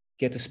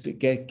get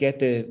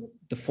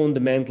the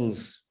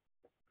fundamentals,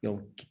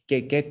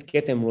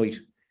 get them right.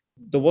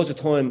 There was a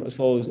time, I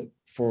suppose,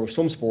 for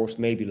some sports,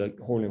 maybe like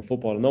hurling and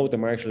football, I know with the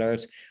martial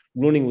arts,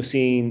 running was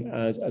seen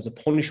as a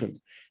punishment.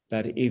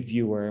 That if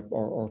you were,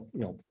 or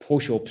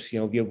push-ups,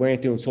 if you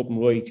weren't doing something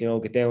right,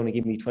 get down and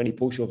give me 20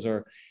 push-ups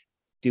or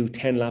do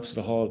 10 laps of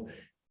the hall.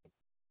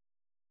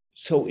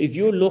 So if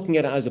you're looking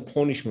at it as a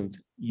punishment,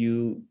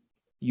 you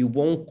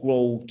won't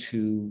grow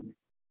to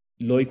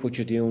like what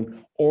you're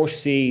doing or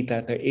see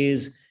that there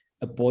is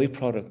a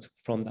byproduct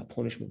from that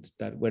punishment.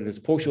 That whether it's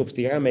push-ups,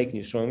 they are making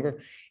you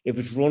stronger. If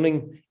it's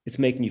running, it's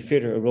making you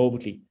fitter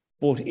aerobically.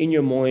 But in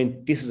your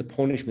mind, this is a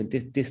punishment.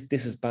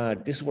 This is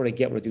bad. This is what I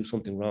get when I do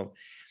something wrong.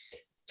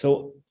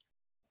 So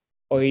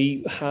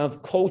I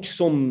have coached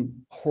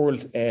some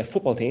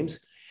football teams,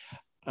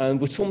 and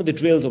with some of the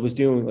drills I was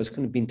doing, I was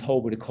kind of being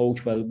told by the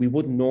coach, well, we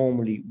wouldn't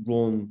normally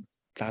run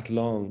that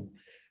long,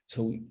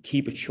 so we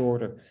keep it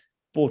shorter.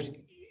 But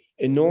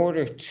in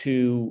order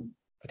to,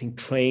 I think,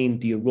 train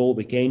the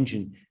aerobic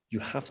engine, you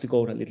have to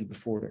go that little bit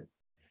further,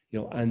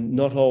 and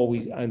not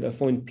always. And I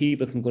find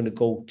people can going to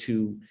go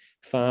too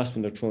fast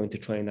when they're trying to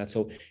train that.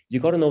 So you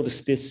got to know the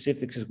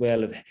specifics as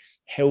well of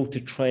how to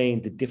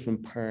train the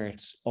different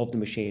parts of the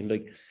machine.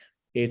 Like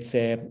it's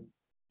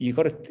you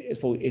got to.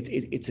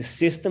 It's a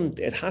system.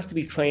 It has to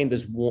be trained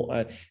as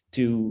one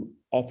to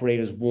operate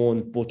as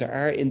one, but there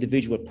are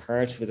individual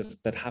parts of it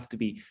that have to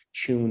be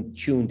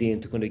tuned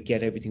in to kind of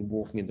get everything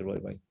working in the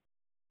right way.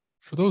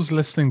 For those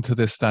listening to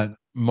this that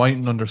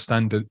mightn't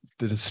understand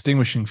the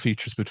distinguishing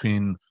features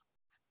between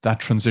that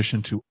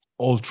transition to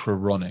ultra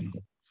running,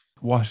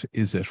 what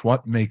is it?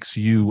 What makes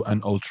you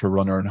an ultra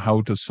runner, and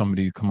how does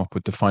somebody come up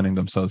with defining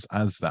themselves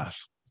as that?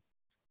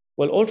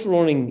 Well, ultra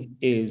running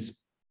is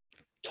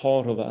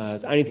thought of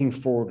as anything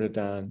further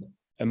than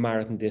a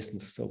marathon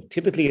distance. So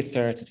typically it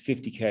starts at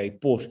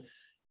 50k, but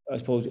I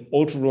suppose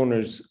ultra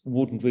runners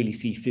wouldn't really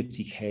see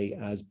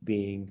 50k as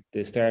being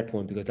the start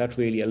point, because that's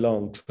really a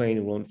long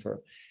training run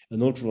for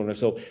an ultra runner.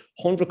 So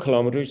 100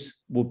 kilometers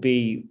would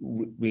be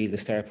really the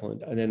start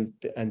point,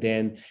 and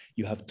then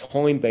you have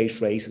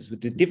time-based races.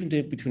 With the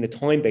difference between a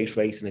time-based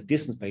race and a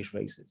distance-based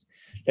race is,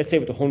 let's say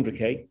with the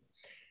 100k,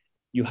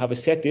 you have a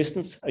set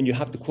distance and you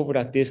have to cover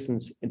that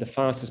distance in the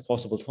fastest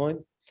possible time.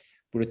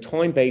 With a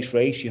time-based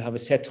race, you have a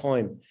set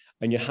time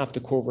and you have to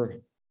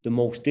cover the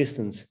most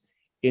distance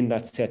in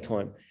that set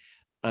time.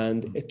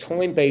 And a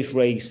time-based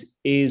race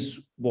is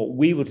what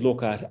we would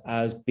look at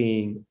as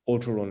being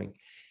ultra running,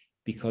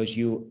 because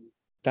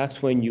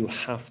that's when you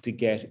have to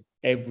get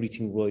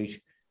everything right.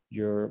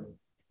 Your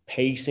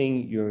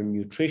pacing, your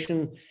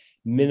nutrition,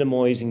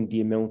 minimizing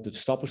the amount of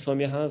stoppage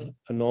time you have,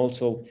 and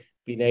also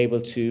being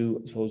able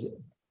to, I suppose,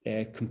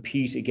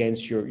 compete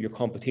against your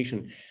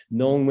competition,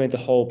 knowing when to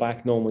hold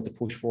back, knowing when to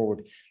push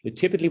forward. But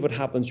typically what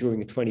happens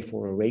during a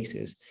 24-hour race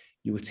is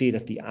you would see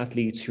that the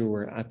athletes who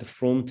are at the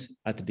front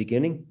at the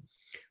beginning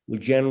will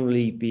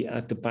generally be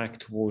at the back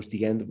towards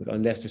the end of it,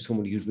 unless there's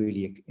somebody who's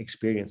really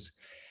experienced.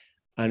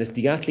 And it's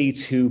the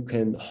athletes who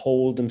can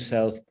hold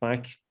themselves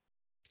back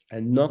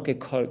and not get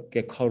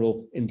caught up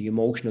in the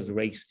emotion of the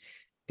race.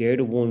 They're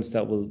the ones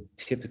that will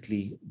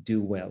typically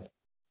do well.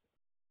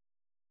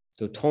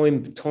 So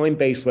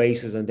time-based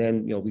races, and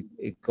then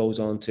it goes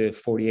on to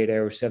 48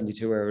 hours,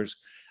 72 hours.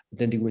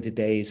 Then they go into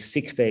days,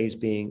 6 days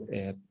being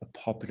a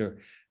popular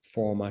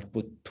format.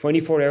 But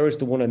 24 hours,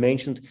 the one I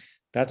mentioned,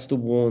 that's the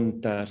one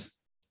that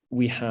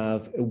we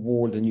have a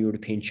world and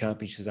European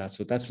championships at.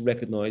 So that's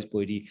recognised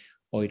by the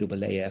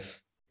IAAF,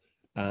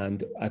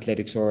 and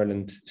Athletics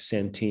Ireland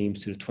send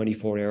teams to the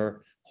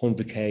 24-hour,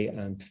 100k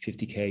and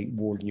 50k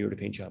world and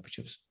European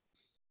championships.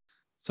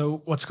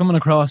 So what's coming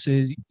across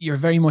is you're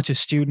very much a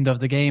student of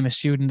the game, a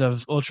student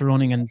of ultra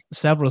running and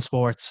several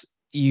sports.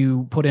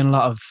 You put in a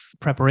lot of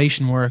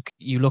preparation work.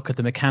 You look at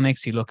the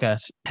mechanics, you look at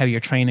how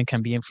your training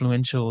can be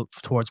influential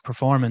towards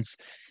performance.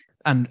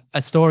 And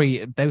a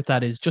story about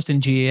that is just in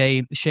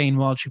GAA, Shane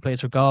Walsh, who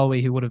plays for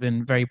Galway, who would have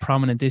been very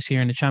prominent this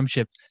year in the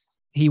championship,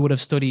 he would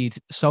have studied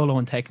solo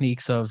and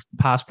techniques of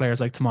past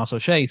players like Tomás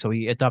O'Shea. So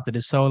he adopted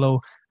his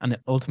solo and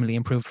it ultimately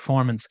improved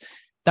performance.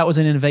 That was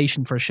an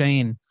innovation for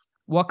Shane.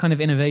 What kind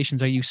of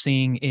innovations are you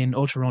seeing in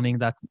ultra running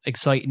that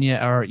exciting you,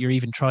 or you're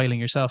even trialing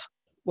yourself?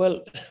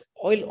 Well,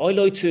 I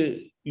like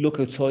to look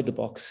outside the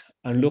box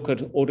and look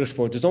at other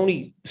sports. There's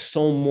only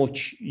so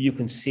much you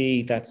can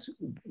see that's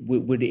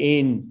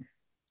within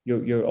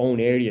your own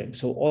area.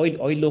 So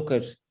I look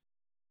at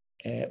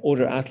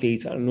other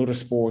athletes and other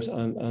sports,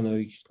 and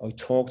I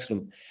talk to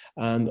them.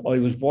 And I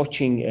was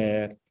watching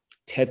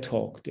TED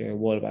Talk there a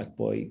while back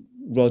by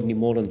Rodney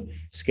Mullen,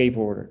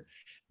 skateboarder,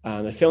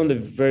 and I found it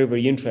very,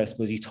 very interesting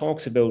because he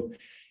talks about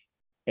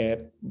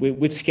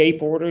with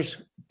skateboarders,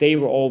 they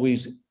were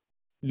always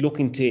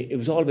looking to, it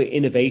was all about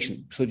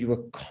innovation. So you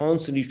were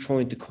constantly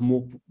trying to come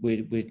up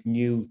with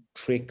new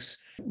tricks,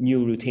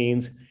 new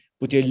routines,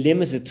 but they're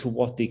limited to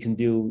what they can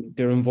do.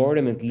 Their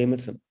environment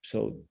limits them.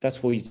 So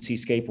that's why you see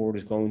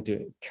skateboarders going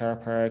to car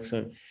parks,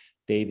 and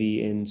they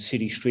be in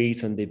city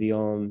streets, and they be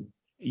on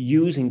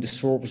using the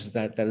services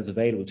that is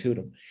available to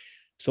them.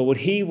 So what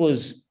he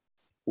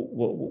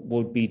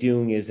would be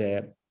doing is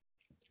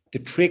the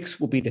tricks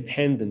will be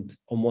dependent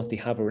on what they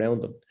have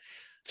around them.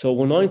 So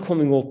when I'm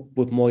coming up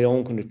with my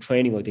own kind of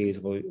training ideas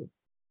about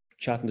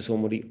chatting to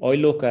somebody, I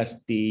look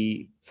at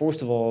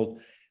first of all,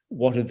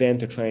 what event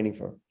they're training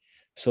for.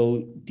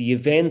 So the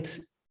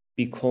event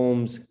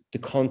becomes the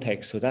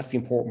context. So that's the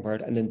important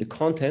part. And then the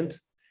content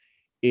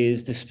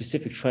is the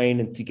specific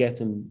training to get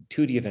them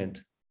to the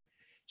event.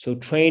 So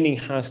training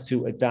has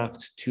to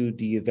adapt to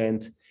the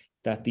event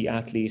that the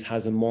athlete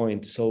has in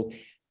mind. So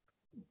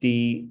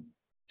the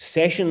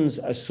sessions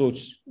as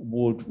such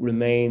would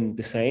remain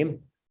the same.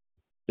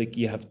 Like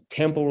you have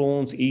tempo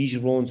runs, easy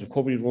runs,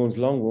 recovery runs,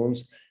 long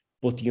runs,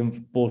 but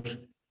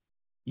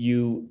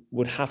you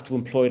would have to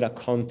employ that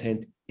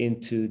content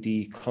into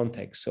the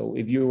context. So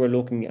if you were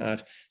looking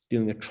at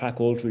doing a track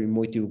ultra, you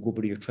might do a good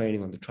bit of your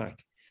training on the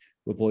track.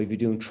 But if you're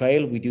doing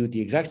trail, we do the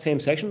exact same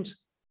sessions,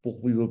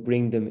 but we will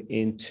bring them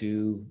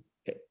into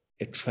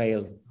a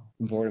trail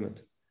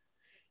environment.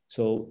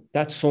 So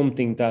that's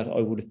something that I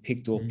would have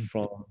picked up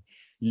from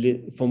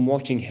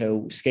watching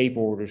how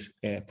skateboarders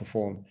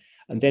perform.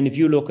 And then if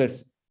you look at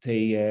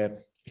the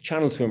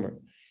channel swimmer,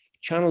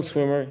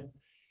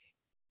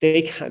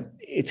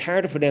 it's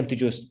harder for them to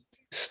just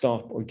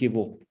stop or give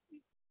up,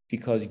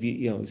 because if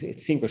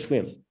it's sink or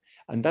swim.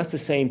 And that's the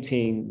same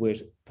thing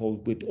with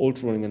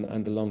ultra running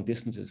and the long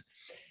distances,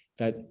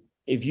 that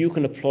if you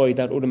can apply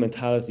that other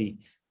mentality,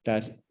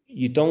 that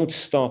you don't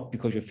stop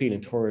because you're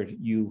feeling tired,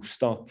 you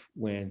stop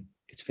when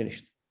it's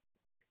finished.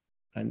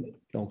 And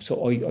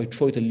so I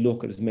try to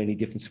look at as many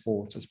different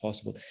sports as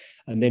possible.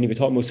 And then if you're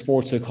talking about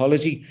sports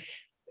psychology,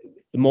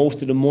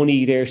 most of the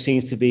money there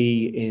seems to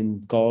be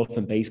in golf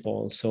and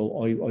baseball.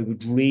 So I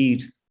would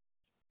read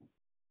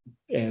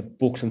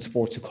books on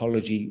sports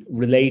psychology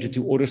related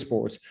to other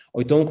sports.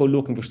 I don't go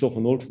looking for stuff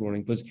on ultra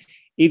running, because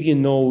if you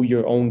know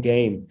your own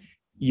game,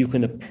 you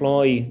can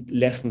apply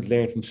lessons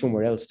learned from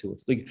somewhere else to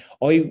it. Like,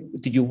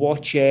 did you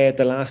watch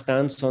The Last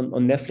Dance on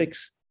Netflix?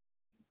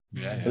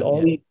 Yeah.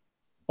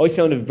 I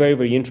found it very,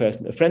 very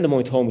interesting. A friend of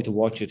mine told me to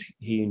watch it.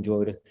 He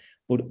enjoyed it.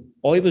 But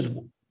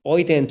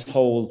I then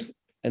told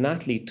an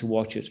athlete to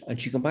watch it, and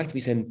she came back to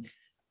me saying,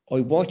 I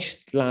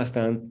watched The Last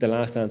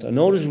Dance. I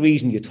know there's a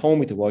reason you told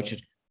me to watch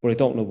it, but I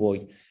don't know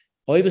why.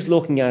 I was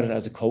looking at it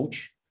as a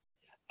coach,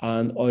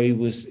 and I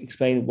was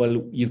explaining,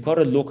 well, you've got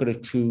to look at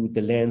it through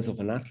the lens of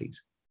an athlete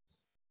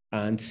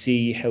and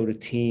see how the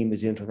team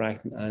is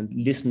interacting and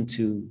listen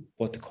to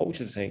what the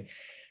coaches are saying.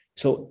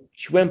 So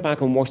she went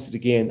back and watched it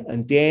again,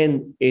 and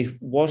then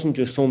it wasn't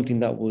just something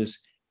that was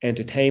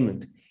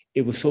entertainment.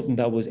 It was something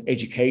that was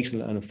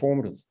educational and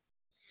informative.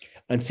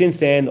 And since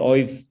then,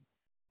 I've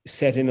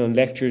set in on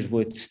lectures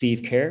with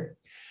Steve Kerr,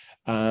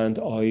 and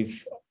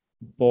I've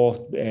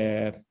bought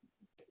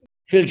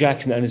Phil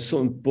Jackson and his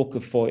something book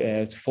of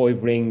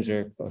 5 rings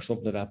or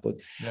something like that. But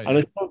and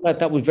I thought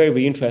that was very,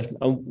 very interesting.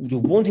 And the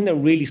one thing that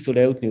really stood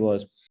out to me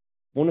was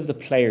one of the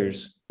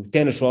players,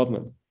 Dennis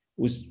Rodman,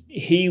 was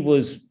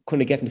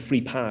kind of getting the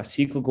free pass.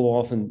 He could go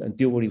off and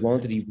do what he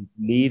wanted. He was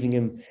leaving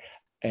him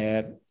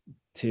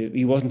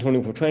he wasn't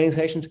turning up for training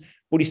sessions,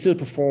 but he still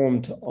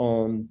performed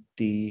on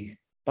the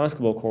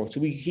basketball court. So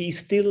he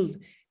still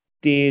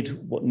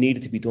did what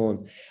needed to be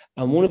done.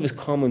 And one of his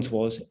comments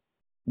was,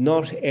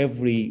 not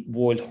every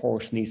wild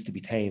horse needs to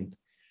be tamed.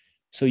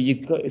 So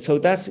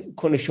that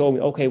kind of showed me,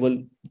 okay,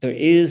 well, there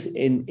is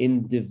an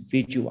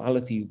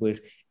individuality with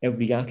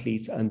every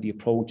athlete and the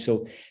approach.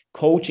 So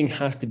coaching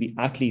has to be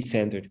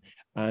athlete-centered,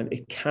 and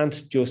it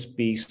can't just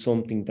be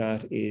something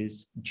that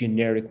is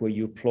generic where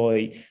you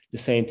apply the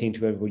same thing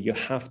to everybody.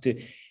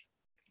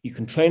 You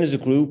can train as a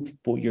group,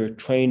 but you're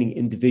training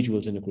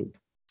individuals in a group.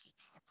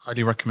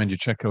 Highly recommend you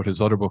check out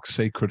his other book,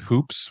 Sacred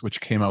Hoops,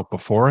 which came out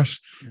before it.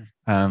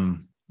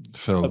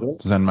 Phil,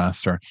 Zen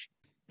Master.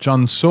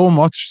 John, so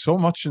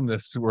much in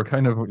this. We're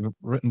kind of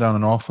written down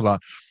an awful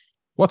lot.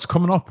 What's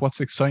coming up?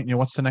 What's exciting you?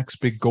 What's the next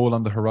big goal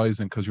on the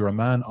horizon? Because you're a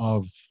man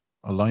of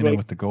aligning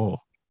with the goal.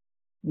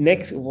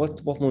 Next,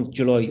 what month?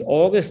 July,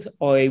 August,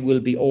 I will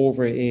be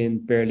over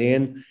in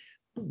Berlin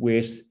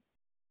with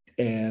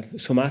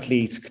some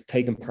athletes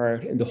taking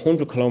part in the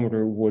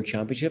 100-kilometer World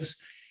Championships.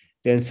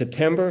 Then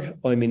September,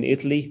 I'm in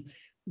Italy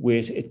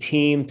with a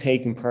team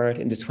taking part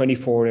in the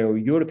 24-hour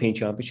European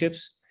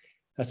Championships.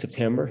 That's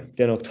September.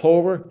 Then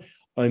October,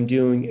 I'm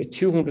doing a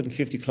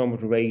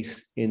 250-kilometer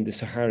race in the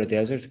Sahara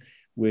Desert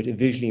with a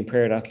visually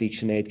impaired athlete,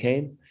 Sinead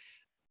Kane.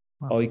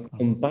 I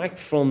come back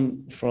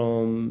from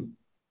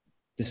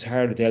the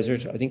Sahara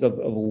Desert, I think of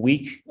a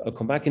week. I'll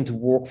come back into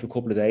work for a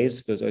couple of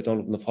days because I don't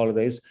have enough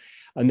holidays.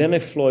 And then I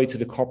fly to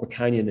the Copper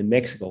Canyon in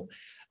Mexico.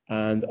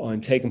 And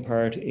I'm taking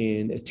part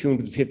in a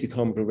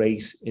 250-kilometer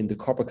race in the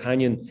Copper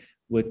Canyon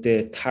with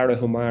the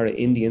Tarahumara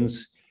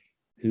Indians,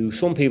 who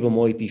some people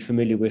might be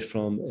familiar with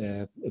from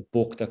a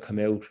book that came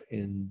out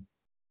in,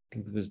 I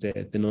think it was the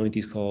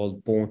 90s,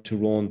 called Born to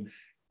Run,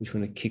 which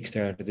kind of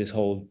kickstarted this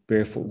whole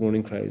barefoot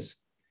running craze.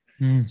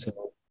 So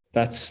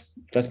that's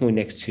my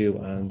next two,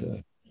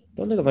 and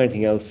don't think of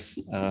anything else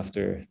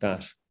after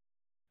that.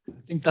 I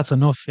think that's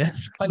enough. Yeah,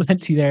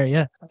 plenty there.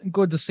 Yeah,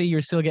 good to see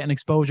you're still getting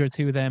exposure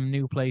to them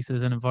new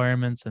places and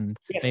environments, and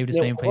maybe the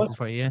same places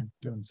for you.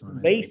 Yeah,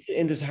 based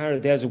in the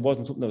Sahara Desert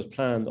wasn't something that was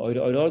planned. I'd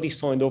already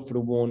signed up for the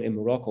one in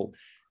Morocco,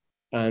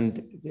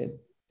 and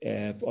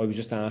I was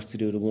just asked to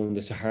do the one in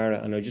the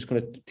Sahara, and I was just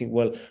going to think,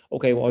 well,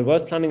 okay, well, I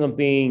was planning on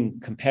being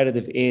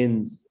competitive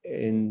in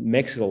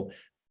Mexico,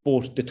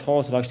 but the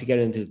thought of actually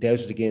getting into the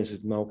desert again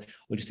says, no,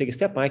 I'll just take a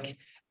step back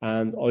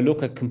and I'll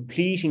look at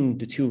completing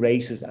the two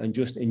races and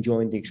just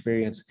enjoying the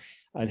experience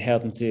and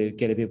helping to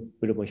get a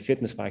bit of my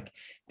fitness back.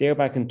 There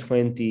back in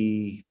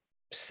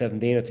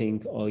 2017, I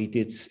think, I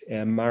did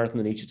a marathon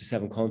on each of the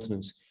 7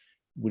 continents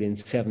within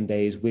 7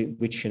 days with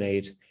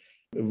Sinead.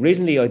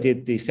 Originally, I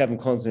did the 7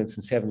 continents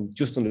in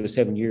just under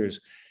 7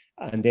 years.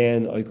 And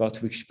then I got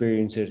to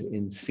experience it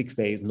in 6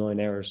 days, 9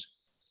 hours.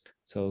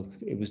 So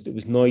it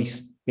was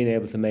nice being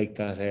able to make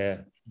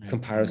that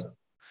comparison.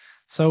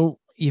 So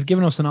you've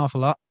given us an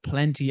awful lot,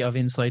 plenty of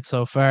insight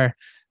so far.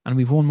 And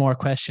we've one more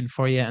question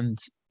for you. And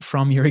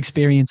from your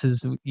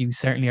experiences, you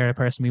certainly are a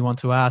person we want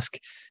to ask.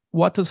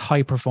 What does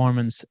high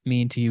performance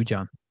mean to you,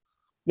 John?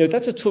 Now,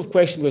 that's a tough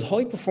question, because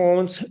high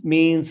performance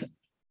means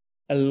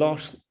a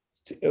lot.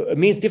 It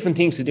means different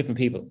things to different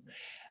people.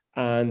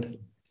 And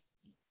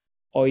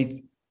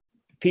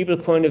people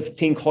kind of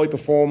think high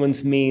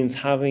performance means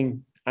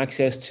having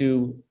access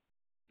to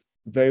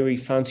very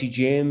fancy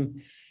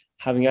gym,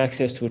 having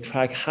access to a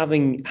track,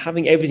 having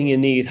everything you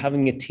need,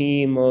 having a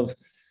team of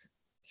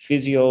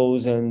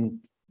physios and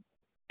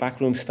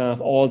backroom staff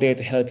all there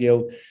to help you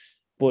out.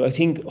 But I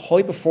think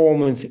high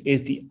performance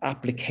is the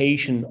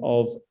application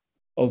of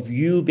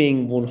you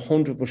being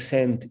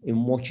 100%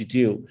 in what you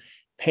do,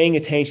 paying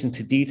attention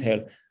to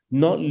detail,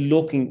 not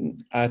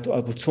looking at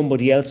what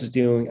somebody else is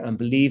doing and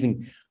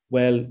believing,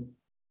 well,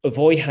 if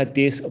I had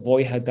this, if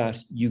I had that.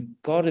 You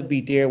got to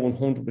be there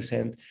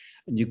 100%.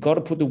 And you've got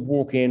to put the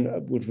work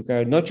in with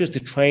regard, not just to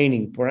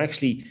training, but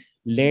actually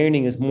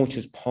learning as much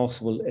as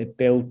possible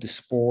about the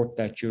sport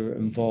that you're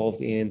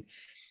involved in.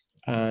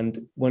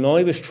 And when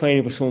I was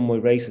training for some of my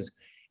races,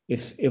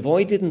 if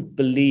I didn't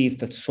believe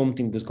that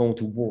something was going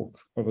to work,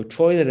 or if I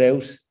tried it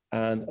out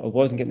and I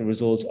wasn't getting the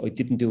results, I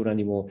didn't do it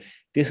anymore.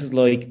 This is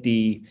like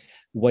the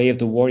way of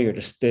the warrior,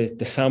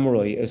 the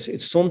samurai.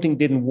 If something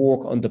didn't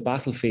work on the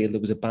battlefield,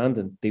 it was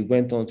abandoned. They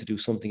went on to do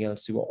something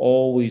else. They were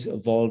always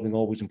evolving,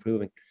 always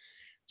improving.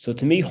 So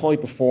to me, high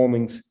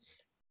performance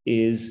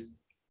is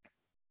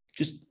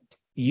just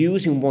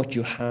using what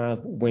you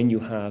have when you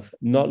have,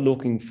 not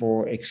looking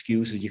for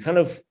excuses. You kind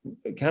of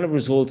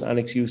results and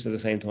excuse at the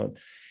same time,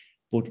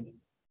 but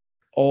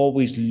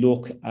always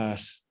look at, I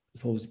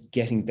suppose,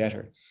 getting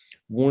better.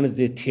 One of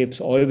the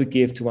tips I would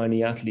give to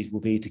any athlete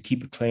would be to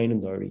keep a training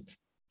diary,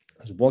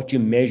 because what you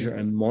measure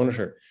and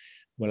monitor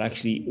will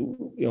actually,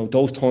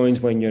 those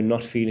times when you're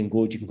not feeling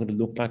good, you can kind of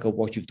look back at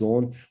what you've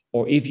done.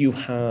 Or if you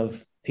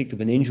have picked up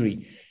an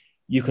injury,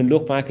 you can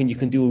look back and you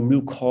can do a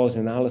root cause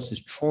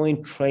analysis, try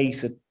and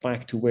trace it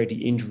back to where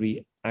the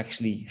injury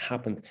actually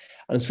happened.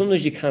 And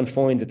sometimes you can't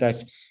find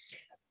that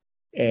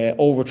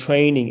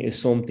overtraining is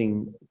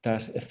something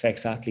that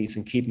affects athletes,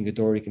 and keeping a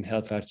diary can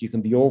help that. You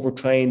can be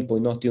overtrained by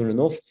not doing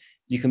enough.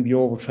 You can be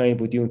overtrained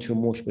by doing too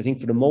much. But I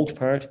think for the most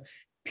part,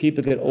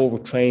 people get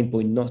overtrained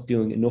by not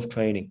doing enough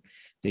training.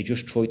 They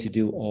just try to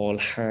do all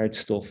hard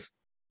stuff,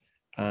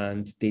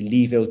 and they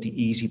leave out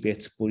the easy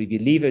bits. But if you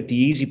leave out the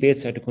easy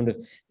bits, are the kind of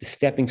the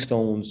stepping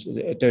stones,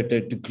 they're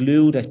the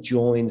glue that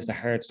joins the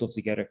hard stuff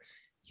together.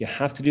 You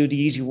have to do the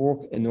easy work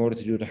in order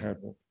to do the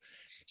hard work.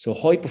 So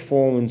high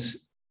performance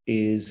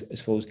is, I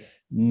suppose,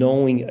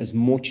 knowing as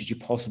much as you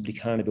possibly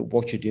can about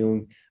what you're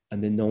doing,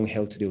 and then knowing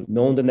how to do it.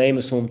 Knowing the name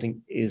of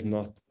something is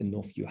not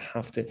enough. You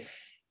have to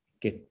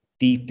get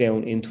deep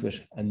down into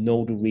it and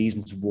know the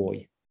reasons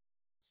why.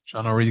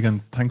 John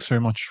O'Regan, thanks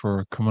very much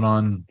for coming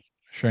on,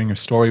 sharing your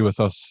story with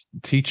us,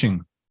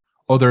 teaching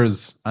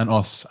others and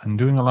us, and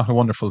doing a lot of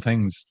wonderful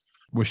things.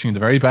 Wishing you the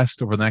very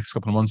best over the next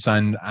couple of months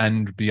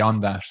and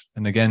beyond that.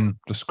 And again,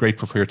 just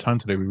grateful for your time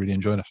today. We really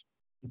enjoyed it.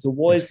 It's a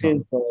while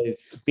since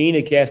I've been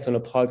a guest on a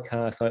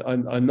podcast.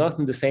 I'm not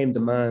in the same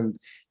demand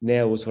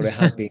now as what I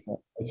have been.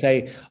 I'd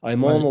say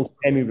I'm almost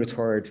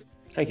semi-retired.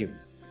 Thank you.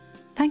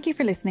 Thank you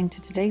for listening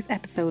to today's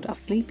episode of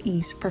Sleep,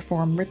 Eat,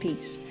 Perform,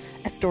 Repeat,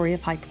 a story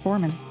of high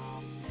performance.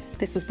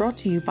 This was brought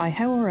to you by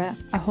Hauora,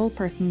 a whole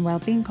person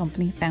wellbeing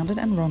company founded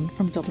and run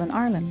from Dublin,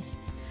 Ireland.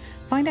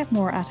 Find out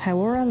more at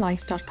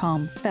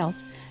hauoralife.com,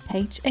 spelt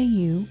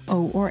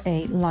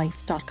HAUORA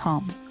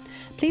life.com.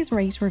 Please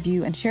rate,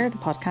 review and share the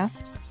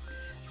podcast.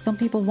 Some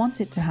people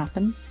want it to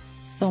happen.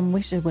 Some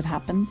wish it would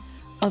happen.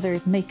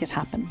 Others make it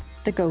happen.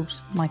 The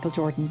GOAT, Michael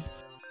Jordan.